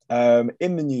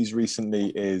 In the news recently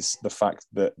is the fact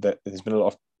that there's been a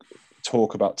lot of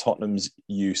talk about Tottenham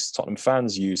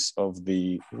fans' use of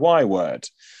the Y word,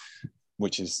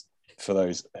 which is, for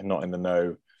those not in the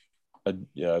know,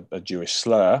 a Jewish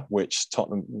slur, which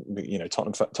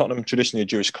Tottenham, traditionally a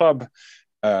Jewish club,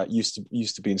 used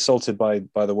to be insulted by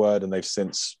the word, and they've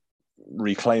since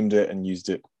reclaimed it and used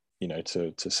it,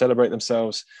 to celebrate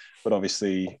themselves. But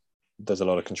obviously, there's a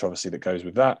lot of controversy that goes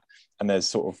with that, and there's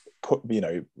sort of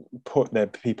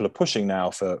people are pushing now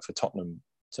for Tottenham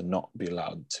to not be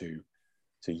allowed to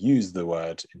use the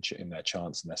word in their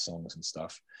chants and their songs and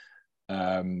stuff.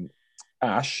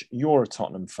 Ash, you're a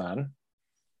Tottenham fan.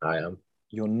 I am.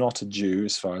 You're not a Jew,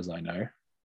 as far as I know.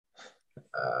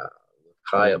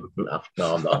 I am. No,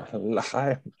 I'm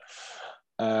not.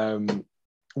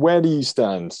 Where do you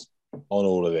stand on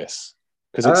all of this?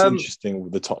 Because it's interesting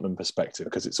with the Tottenham perspective,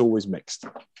 because it's always mixed.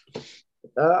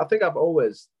 I think I've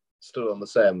always stood on the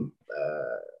same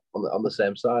on the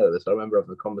same side of this. I remember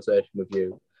having a conversation with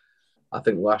you, I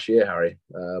think last year, Harry,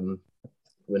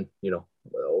 when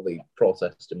all the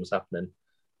protesting was happening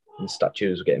and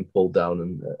statues were getting pulled down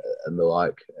and the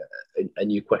like,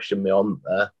 and you questioned me on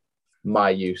my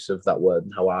use of that word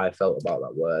and how I felt about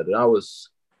that word, and I was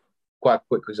quite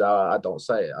quickly saying, I don't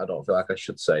say it. I don't feel like I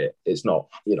should say it. It's not,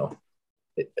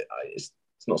 it's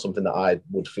not something that I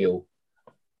would feel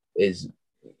is,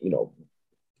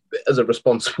 as a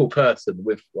responsible person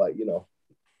with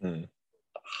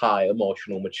high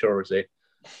emotional maturity,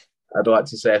 I'd like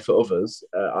to say for others,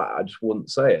 I just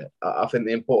wouldn't say it. I think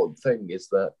the important thing is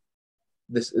that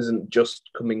this isn't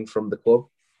just coming from the club.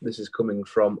 This is coming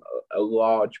from a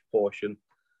large portion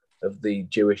of the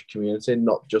Jewish community,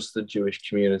 not just the Jewish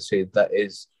community that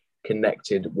is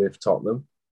connected with Tottenham.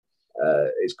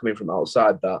 It's coming from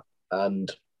outside that.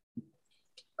 And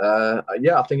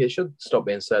I think it should stop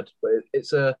being said. But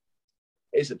it's a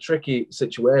tricky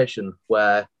situation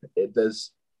where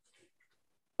there's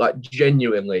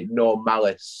genuinely no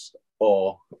malice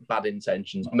or bad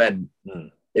intentions meant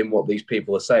in what these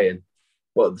people are saying.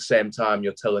 But at the same time,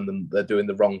 you're telling them they're doing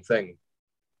the wrong thing.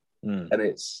 And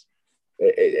it's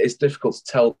difficult to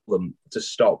tell them to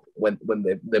stop when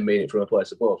they mean it from a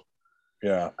place of love.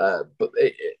 Yeah. But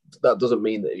that doesn't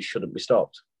mean that it shouldn't be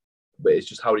stopped. But it's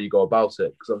just how do you go about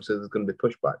it? Because obviously there's going to be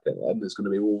pushback, and there's going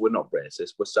to be, well, we're not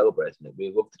racist, we're celebrating it,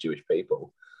 we love the Jewish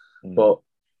people. But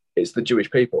it's the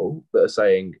Jewish people that are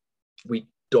saying, we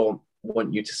don't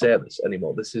want you to say this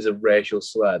anymore. This is a racial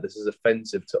slur. This is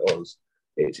offensive to us.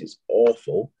 It's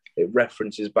awful. It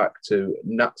references back to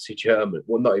Nazi Germany.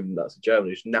 Well, not even Nazi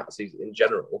Germany, just Nazis in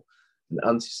general, and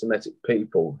anti-Semitic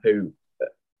people who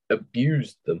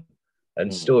abused them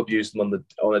and still abuse them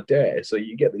on a day. So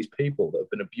you get these people that have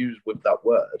been abused with that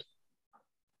word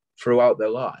throughout their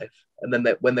life, and then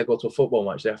when they go to a football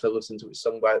match, they have to listen to it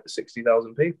sung by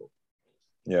 60,000 people.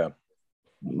 Yeah,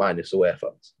 minus away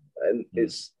fans. and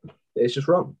it's just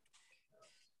wrong.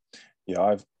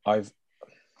 Yeah, I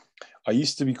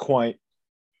used to be quite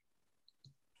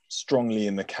strongly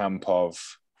in the camp of,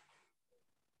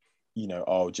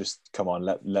 just come on,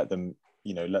 let them,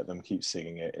 let them keep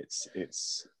singing it.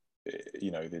 It's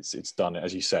done,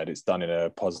 as you said, it's done in a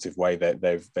positive way.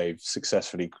 That they've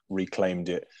successfully reclaimed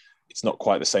it. It's not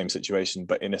quite the same situation,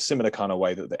 but in a similar kind of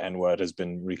way that the N-word has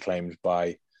been reclaimed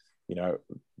by,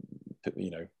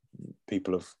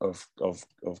 people of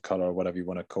color, or whatever you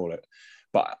want to call it.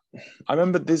 But I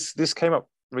remember this came up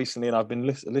recently, and I've been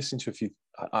listening to a few.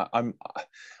 I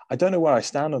don't know where I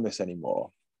stand on this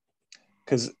anymore,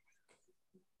 because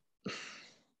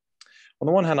on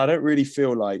the one hand, I don't really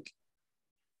feel like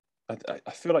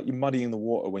I feel like you're muddying the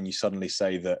water when you suddenly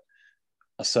say that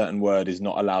a certain word is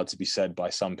not allowed to be said by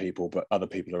some people, but other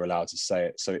people are allowed to say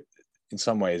it. So in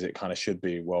some ways, it kind of should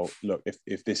be, well, look,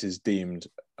 if this is deemed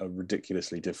a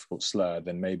ridiculously difficult slur,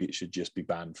 then maybe it should just be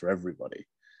banned for everybody.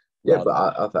 Yeah, but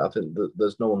I think that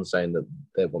there's no one saying that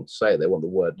they want to say it. They want the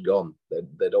word gone.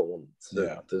 They don't want to.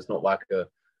 Yeah. There's not like a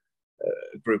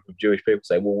group of Jewish people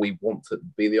saying, well, we want to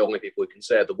be the only people who can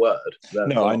say the word.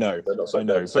 I know. But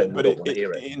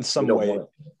in some way,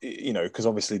 because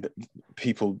obviously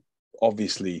people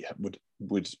obviously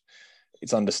would.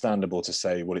 It's understandable to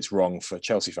say, well, it's wrong for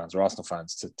Chelsea fans or Arsenal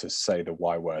fans to say the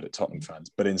Y word at Tottenham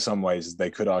fans. But in some ways,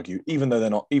 they could argue, even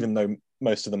though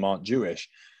most of them aren't Jewish,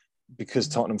 because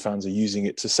Tottenham fans are using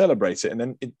it to celebrate it. And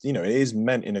then it is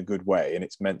meant in a good way. And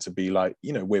it's meant to be like,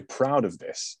 we're proud of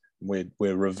this. We're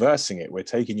reversing it. We're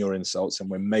taking your insults and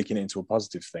we're making it into a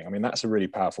positive thing. I mean, that's a really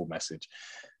powerful message.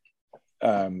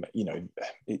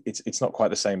 It's not quite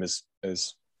the same as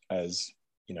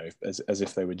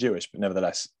if they were Jewish, but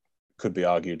nevertheless, could be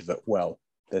argued that, well,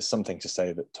 there's something to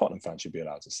say that Tottenham fans should be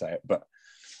allowed to say it. But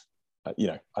I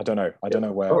don't know. I don't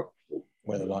know where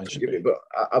the line should be. But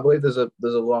I believe there's a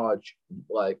large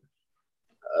black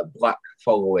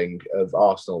following of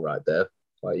Arsenal right there.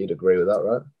 Like, you'd agree with that,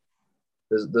 right?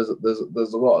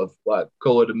 There's a lot of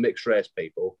coloured and mixed race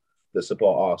people that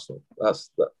support Arsenal.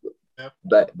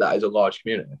 That is a large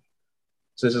community.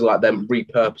 So this is like them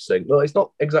repurposing. Well, it's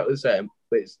not exactly the same,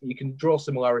 but you can draw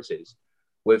similarities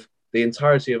with the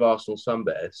entirety of Arsenal's fan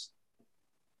base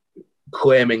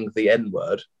claiming the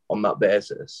N-word on that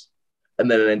basis,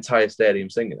 and then an entire stadium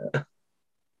singing it.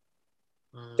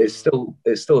 It's still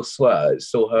a slur. It's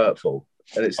still hurtful,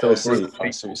 and it's still a group of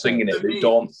people singing it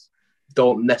that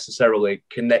don't necessarily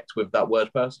connect with that word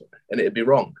personally, and it'd be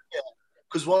wrong. Yeah,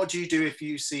 because what do you do if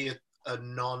you see a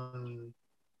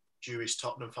non-Jewish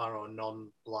Tottenham fan or a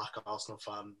non-black Arsenal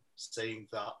fan saying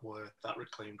that word, that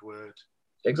reclaimed word?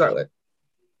 Exactly.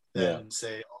 Then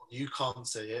say, oh, you can't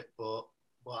say it, but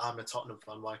well, I'm a Tottenham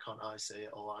fan, why can't I say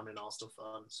it? Or I'm an Arsenal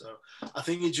fan. So I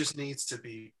think it just needs to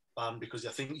be banned, because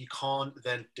I think you can't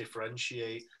then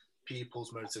differentiate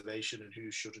people's motivation and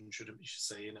who should and shouldn't be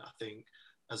saying it. I think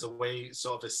as a way,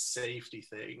 sort of a safety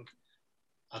thing,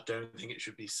 I don't think it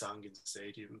should be sang in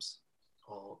stadiums.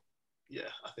 Or,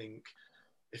 I think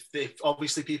if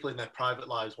obviously people in their private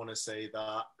lives want to say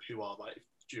that, who are like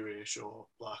Jewish or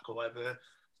black or whatever,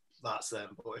 that's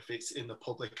them. But if it's in the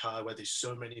public eye where there's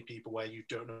so many people where you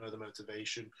don't know the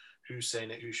motivation, who's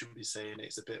saying it, who should be saying it,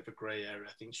 it's a bit of a grey area.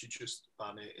 I think you should just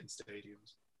ban it in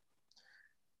stadiums.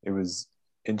 It was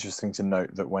interesting to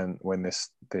note that when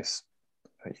this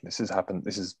has happened,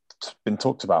 this has been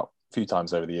talked about a few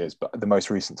times over the years, but the most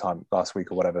recent time, last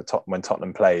week or whatever, when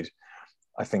Tottenham played,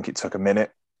 I think it took a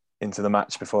minute into the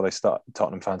match before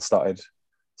Tottenham fans started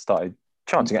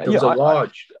chanting it. There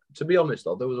was to be honest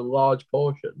though, there was a large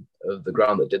portion of the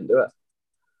ground that didn't do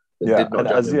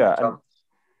it.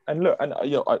 And look, and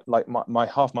my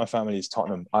half my family is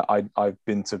Tottenham. I've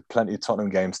been to plenty of Tottenham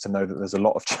games to know that there's a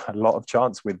lot of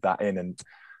chants with that in, and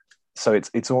so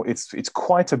it's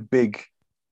quite a big.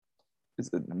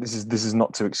 This is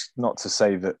not to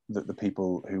say that the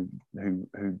people who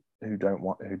don't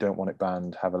want it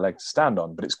banned have a leg to stand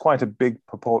on, but it's quite a big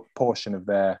portion of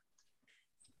their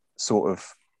sort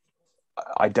of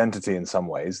identity in some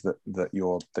ways that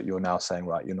you're now saying,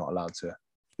 right, you're not allowed to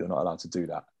do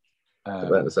that.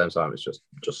 But at the same time, it's just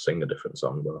sing a different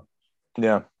song, though.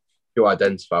 Yeah. If you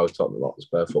identify with Tottenham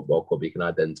Hotspur Football Club, you can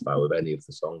identify with any of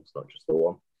the songs, not just the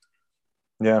one.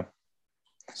 Yeah.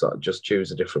 So just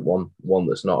choose a different one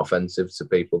that's not offensive to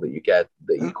people that you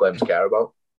claim to care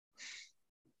about.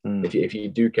 If you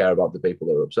do care about the people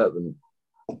that are upset, then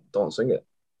don't sing it.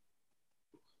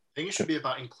 I think it should be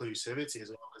about inclusivity as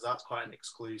well, because that's quite an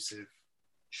exclusive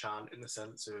chant in the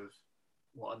sense of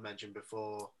what I mentioned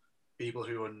before. People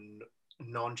who are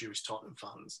non-Jewish Tottenham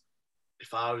fans,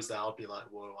 if I was there, I'd be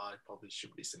like, whoa, I probably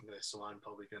shouldn't be singing this, so I'm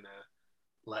probably going to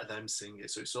let them sing it.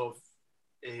 So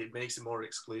it makes it more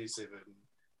exclusive and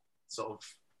sort of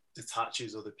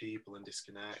detaches other people and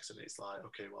disconnects. And it's like,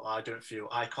 okay, well,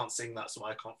 I can't sing that, so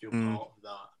I can't feel part of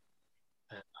that.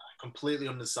 And I completely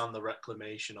understand the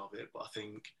reclamation of it, but I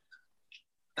think,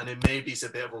 and it maybe it's a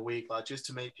bit of a weak lad just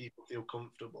to make people feel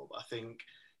comfortable, but I think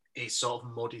it sort of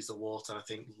muddies the water. And I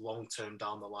think long term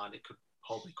down the line, it could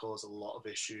probably cause a lot of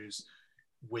issues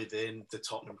within the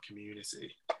Tottenham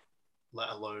community, let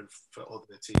alone for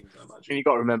other teams, I imagine. And you've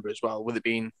got to remember as well, with it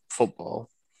being football,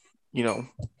 you know,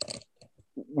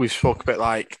 we've spoke about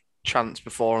like chants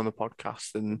before on the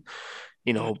podcast, and,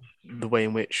 you know, the way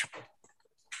in which,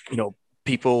 you know,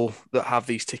 people that have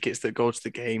these tickets that go to the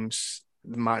games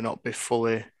might not be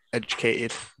fully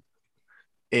educated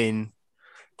in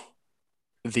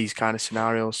these kind of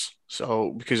scenarios.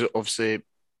 So, because obviously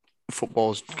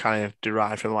football's kind of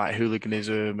derived from like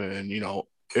hooliganism and, you know,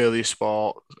 earlier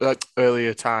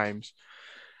times,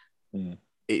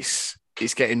 it's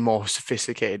getting more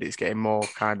sophisticated. It's getting more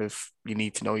kind of, you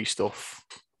need to know your stuff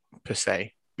per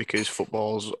se, because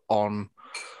football's on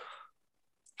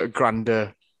a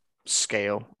grander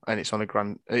scale, and it's on a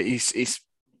it's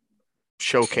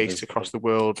showcased across the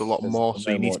world a lot more.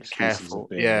 So you need to be careful.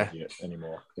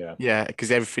 Anymore. Yeah,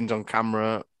 because everything's on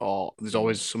camera, or there's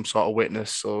always some sort of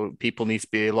witness. So people need to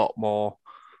be a lot more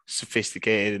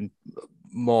sophisticated and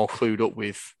more clued up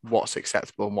with what's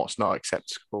acceptable and what's not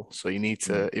acceptable. So you need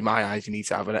to, in my eyes, you need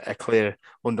to have a clear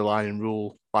underlying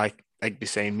rule, like Egg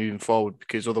is saying, moving forward,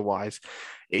 because otherwise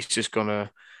it's just going to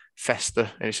fester,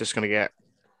 and it's just going to get,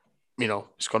 you know,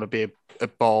 it's going to be a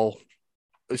ball.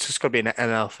 It's just going to be an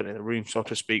elephant in the room, so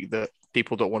to speak, that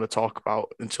people don't want to talk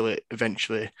about until it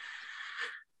eventually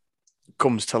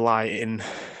comes to light in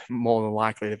more than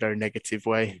likely a very negative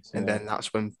way. And then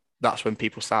that's when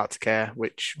people start to care,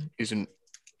 which isn't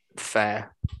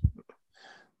fair.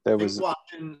 What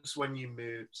happens when you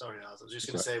move? Sorry, I was just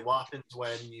going to say, what happens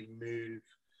when you move?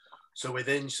 So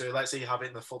let's say you have it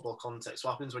in the football context.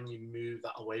 What happens when you move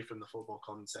that away from the football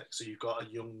context? So you've got a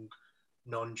young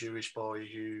non-Jewish boy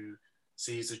who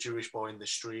sees a Jewish boy in the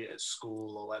street at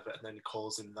school or whatever, and then he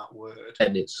calls him that word,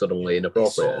 and it's suddenly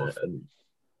inappropriate.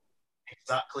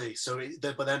 Exactly. So,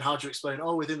 but then how do you explain?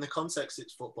 Oh, within the context,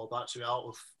 it's football, but actually out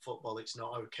of football, it's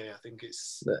not okay. I think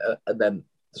it's. And then,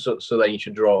 so then you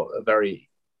should draw a very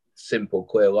simple,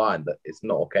 clear line that it's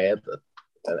not okay either,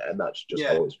 and that's just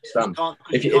how it stands.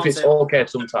 If it's okay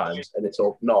sometimes and it's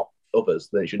not others,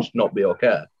 then it should just not be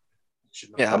okay.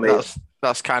 Yeah, I mean,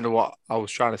 that's kind of what I was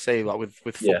trying to say. Like with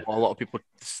football, a lot of people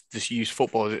just use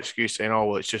football as an excuse, saying, "Oh,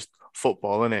 well, it's just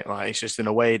football, isn't it? Like it's just an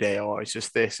away day, or it's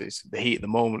just this, it's the heat of the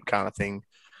moment kind of thing."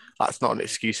 That's not an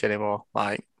excuse anymore.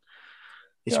 Like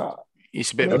it's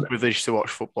a bit of a privilege to watch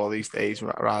football these days,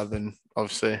 rather than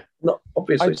obviously.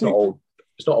 It's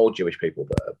not all Jewish people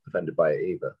that are offended by it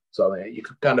either. So I mean, you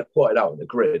can kind of plot it out in the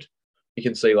grid. You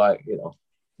can see, like, you know,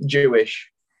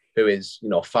 Jewish who is, you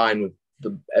know, fine with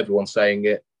everyone saying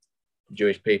it,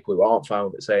 Jewish people who aren't fine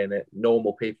with it saying it,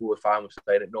 normal people who are fine with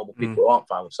saying it, normal people who aren't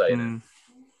fine with saying it.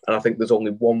 And I think there's only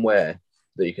one way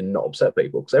that you can not upset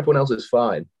people, because everyone else is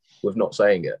fine with not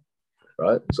saying it,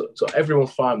 right? So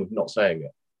everyone's fine with not saying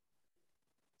it.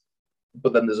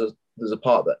 But then there's a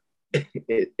part that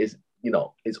is, you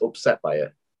know, is upset by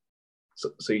it.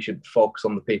 So you should focus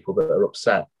on the people that are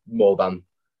upset more than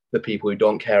the people who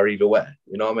don't care either way.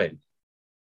 You know what I mean?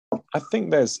 I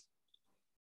think there's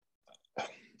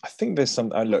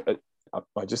some. I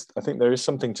think there is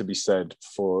something to be said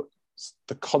for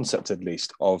the concept, at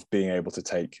least, of being able to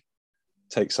take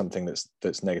something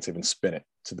that's negative and spin it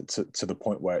to the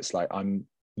point where it's like, I'm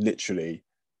literally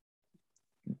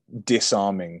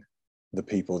disarming the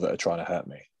people that are trying to hurt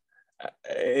me.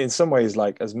 In some ways,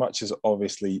 like, as much as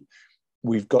obviously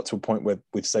we've got to a point where,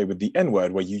 with the N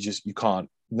word, where you can't,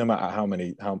 no matter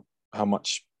how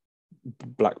much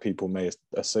Black people may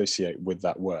associate with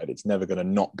that word, it's never going to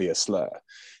not be a slur.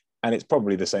 And it's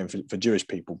probably the same for Jewish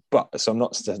people. But so I'm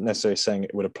not necessarily saying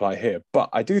it would apply here, but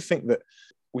I do think that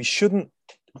we shouldn't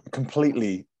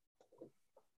completely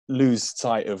lose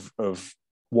sight of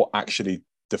what actually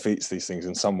defeats these things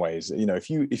in some ways. You know, if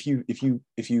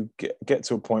you get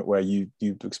to a point where you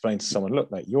explain to someone,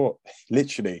 look, mate, you're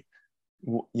literally,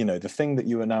 you know, the thing that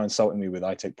you are now insulting me with,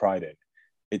 I take pride in.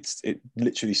 It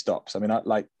literally stops. I mean,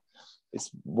 it's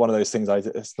one of those things.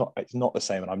 It's not the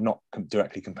same, and I'm not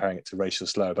directly comparing it to racial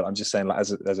slur, but I'm just saying, like,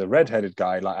 as a redheaded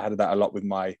guy, like, I had that a lot with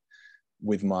my,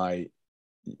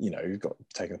 you know, got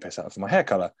taken the piss out of my hair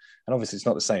color, and obviously it's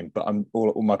not the same. But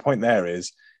all my point there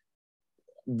is,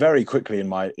 very quickly in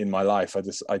my life,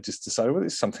 I just decided, well,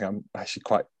 this is something I'm actually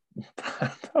quite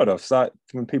proud of. So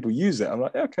when people use it, I'm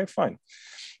like, yeah, okay, fine.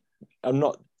 I'm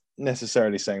not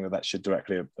necessarily saying that should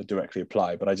directly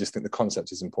apply, but I just think the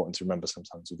concept is important to remember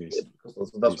sometimes with these.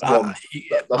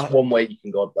 That's one way you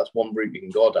can go. That's one route you can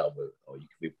go down with, or you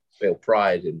can feel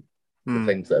pride in the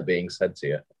things that are being said to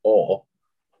you, or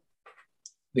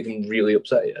they can really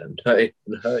upset you and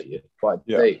hurt you quite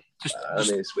deep.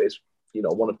 It's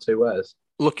one of two ways.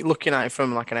 Looking at it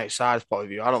from like an outsider's point of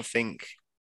view, I don't think.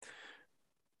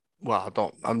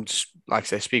 Well, I'm just like I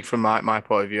say, speak from my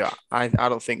point of view. I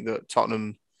don't think that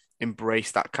Tottenham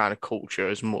embrace that kind of culture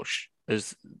as much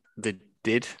as they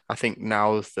did. I think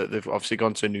now that they've obviously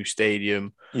gone to a new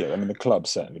stadium. Yeah, I mean the clubs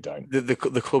certainly don't.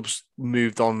 The clubs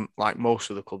moved on, like most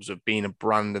of the clubs, of being a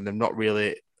brand, and they've not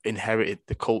really inherited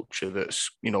the culture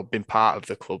that's been part of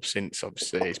the club since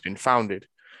obviously it's been founded.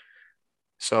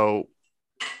 So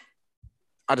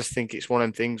I just think it's one of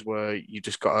them things where you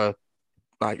just got to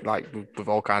like we've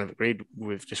all kind of agreed,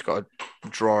 we've just got to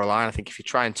draw a line. I think if you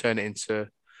try and turn it into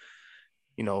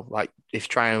if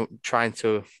trying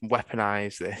to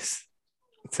weaponize this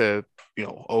to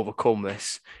overcome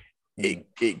this,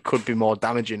 it could be more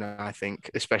damaging, I think,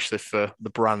 especially for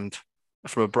the brand,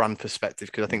 from a brand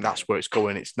perspective, because I think that's where it's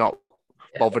going. It's not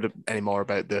bothered anymore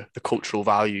about the cultural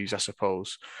values, I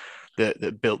suppose,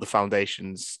 that built the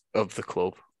foundations of the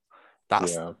club.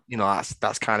 That's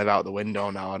that's kind of out the window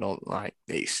now. I don't like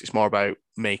it's more about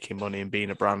making money and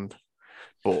being a brand,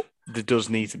 but there does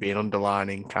need to be an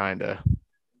underlining kind of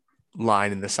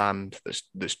line in the sand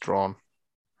that's drawn.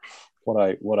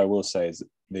 What I will say is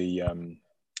the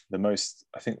most,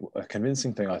 I think, a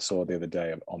convincing thing I saw the other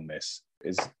day on this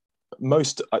is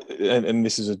and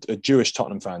this is a Jewish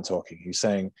Tottenham fan talking. He's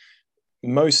saying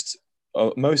most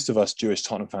of us Jewish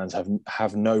Tottenham fans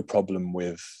have no problem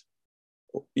with,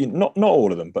 not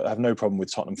all of them, but have no problem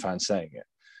with Tottenham fans saying it.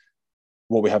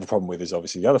 What we have a problem with is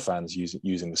obviously the other fans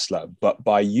using the slur. But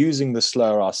by using the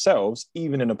slur ourselves,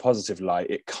 even in a positive light,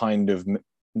 it kind of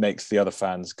makes the other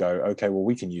fans go, okay, well,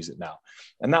 we can use it now.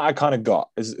 And that I kind of got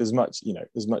as much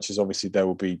as obviously there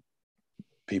will be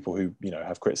people who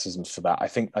have criticisms for that. I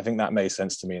think that made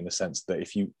sense to me in the sense that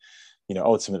if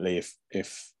ultimately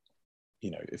if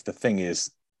the thing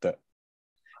is that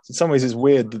in some ways it's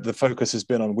weird that the focus has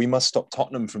been on we must stop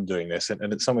Tottenham from doing this, and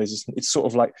in some ways it's sort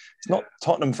of like it's not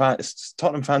Tottenham fans, it's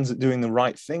Tottenham fans that are doing the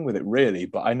right thing with it, really.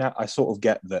 But I sort of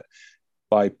get that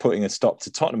by putting a stop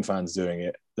to Tottenham fans doing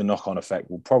it, the knock-on effect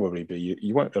will probably be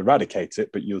you won't eradicate it,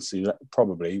 but we'll see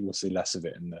less of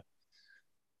it in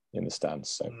the stands.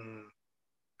 So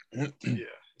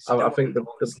I think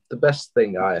the best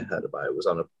thing I heard about it was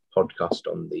on a podcast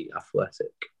on the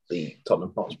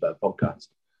Tottenham Hotspur podcast.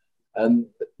 And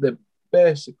they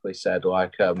basically said,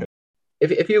 like,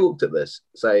 if you looked at this,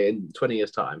 say, in 20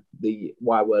 years' time, the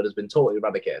Y word has been totally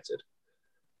eradicated,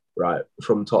 right,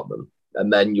 from Tottenham.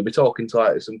 And then you'll be talking to,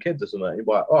 like, some kids or something, and you'll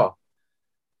be like, oh,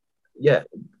 yeah,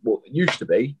 well, it used to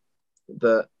be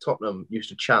that Tottenham used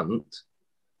to chant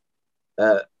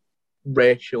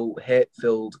racial,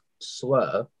 hate-filled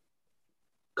slur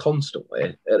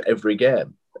constantly at every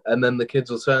game. And then the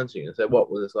kids will turn to you and say, what,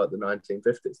 was this like the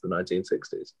 1950s, the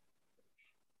 1960s?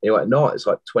 And you're like, no, it's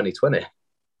like 2020.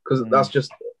 Because that's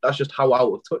just how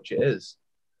out of touch it is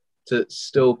to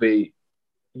still be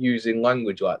using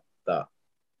language like that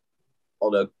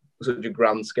on such a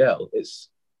grand scale. It's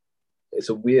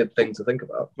a weird thing to think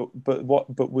about. But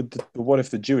what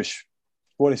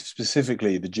if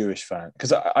specifically the Jewish fan?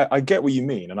 Because I get what you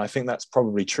mean, and I think that's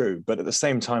probably true. But at the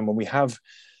same time, when we have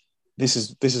this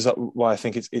is why I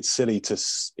think it's silly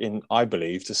I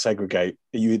believe to segregate.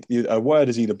 A word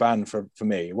is either banned for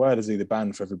me. A word is either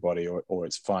banned for everybody or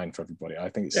it's fine for everybody. I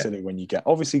think it's silly when you get,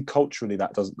 obviously culturally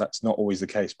that's not always the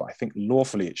case, but I think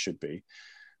lawfully it should be.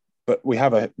 But we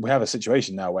have a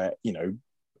situation now where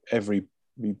every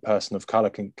person of color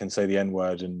can say the N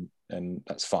word and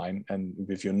that's fine. And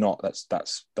if you're not, that's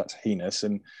heinous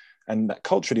and that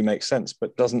culturally makes sense,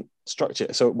 but doesn't structure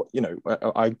it. So,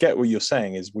 I get what you're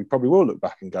saying is we probably will look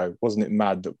back and go, wasn't it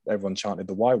mad that everyone chanted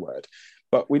the Y word?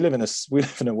 But we live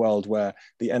in a world where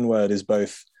the N word is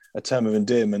both a term of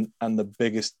endearment and the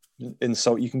biggest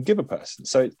insult you can give a person.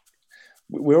 So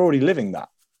we're already living that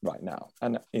right now.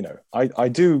 And, I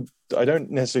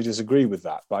don't necessarily disagree with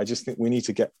that, but I just think we need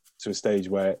to get to a stage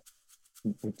where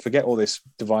forget all this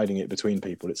dividing it between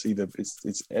people. It's either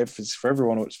it's for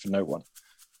everyone or it's for no one.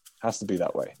 Has to be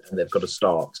that way. And they've got to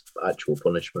start actual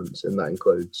punishments, and that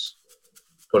includes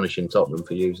punishing Tottenham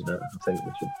for using it. I think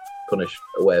we should punish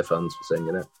away fans for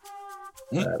singing it.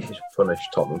 We should punish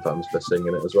Tottenham fans for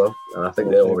singing it as well. And I think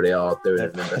they already are doing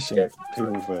it.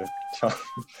 People for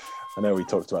I know we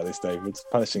talked about this, David.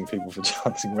 Punishing people for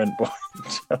chanting Rent Boy in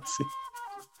Chelsea.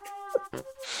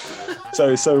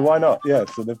 So why not? Yeah,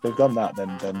 so if they've done that,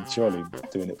 then surely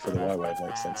doing it for the Y word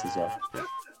makes sense as well.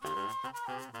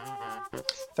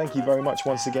 Thank you very much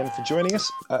once again for joining us.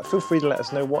 Feel free to let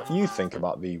us know what you think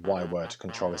about the Y word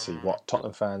controversy, what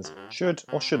Tottenham fans should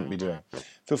or shouldn't be doing.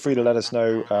 Feel free to let us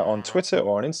know on Twitter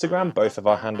or on Instagram, both of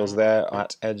our handles there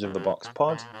at Edge of the Box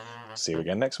Pod. See you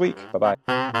again next week.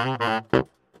 Bye-bye.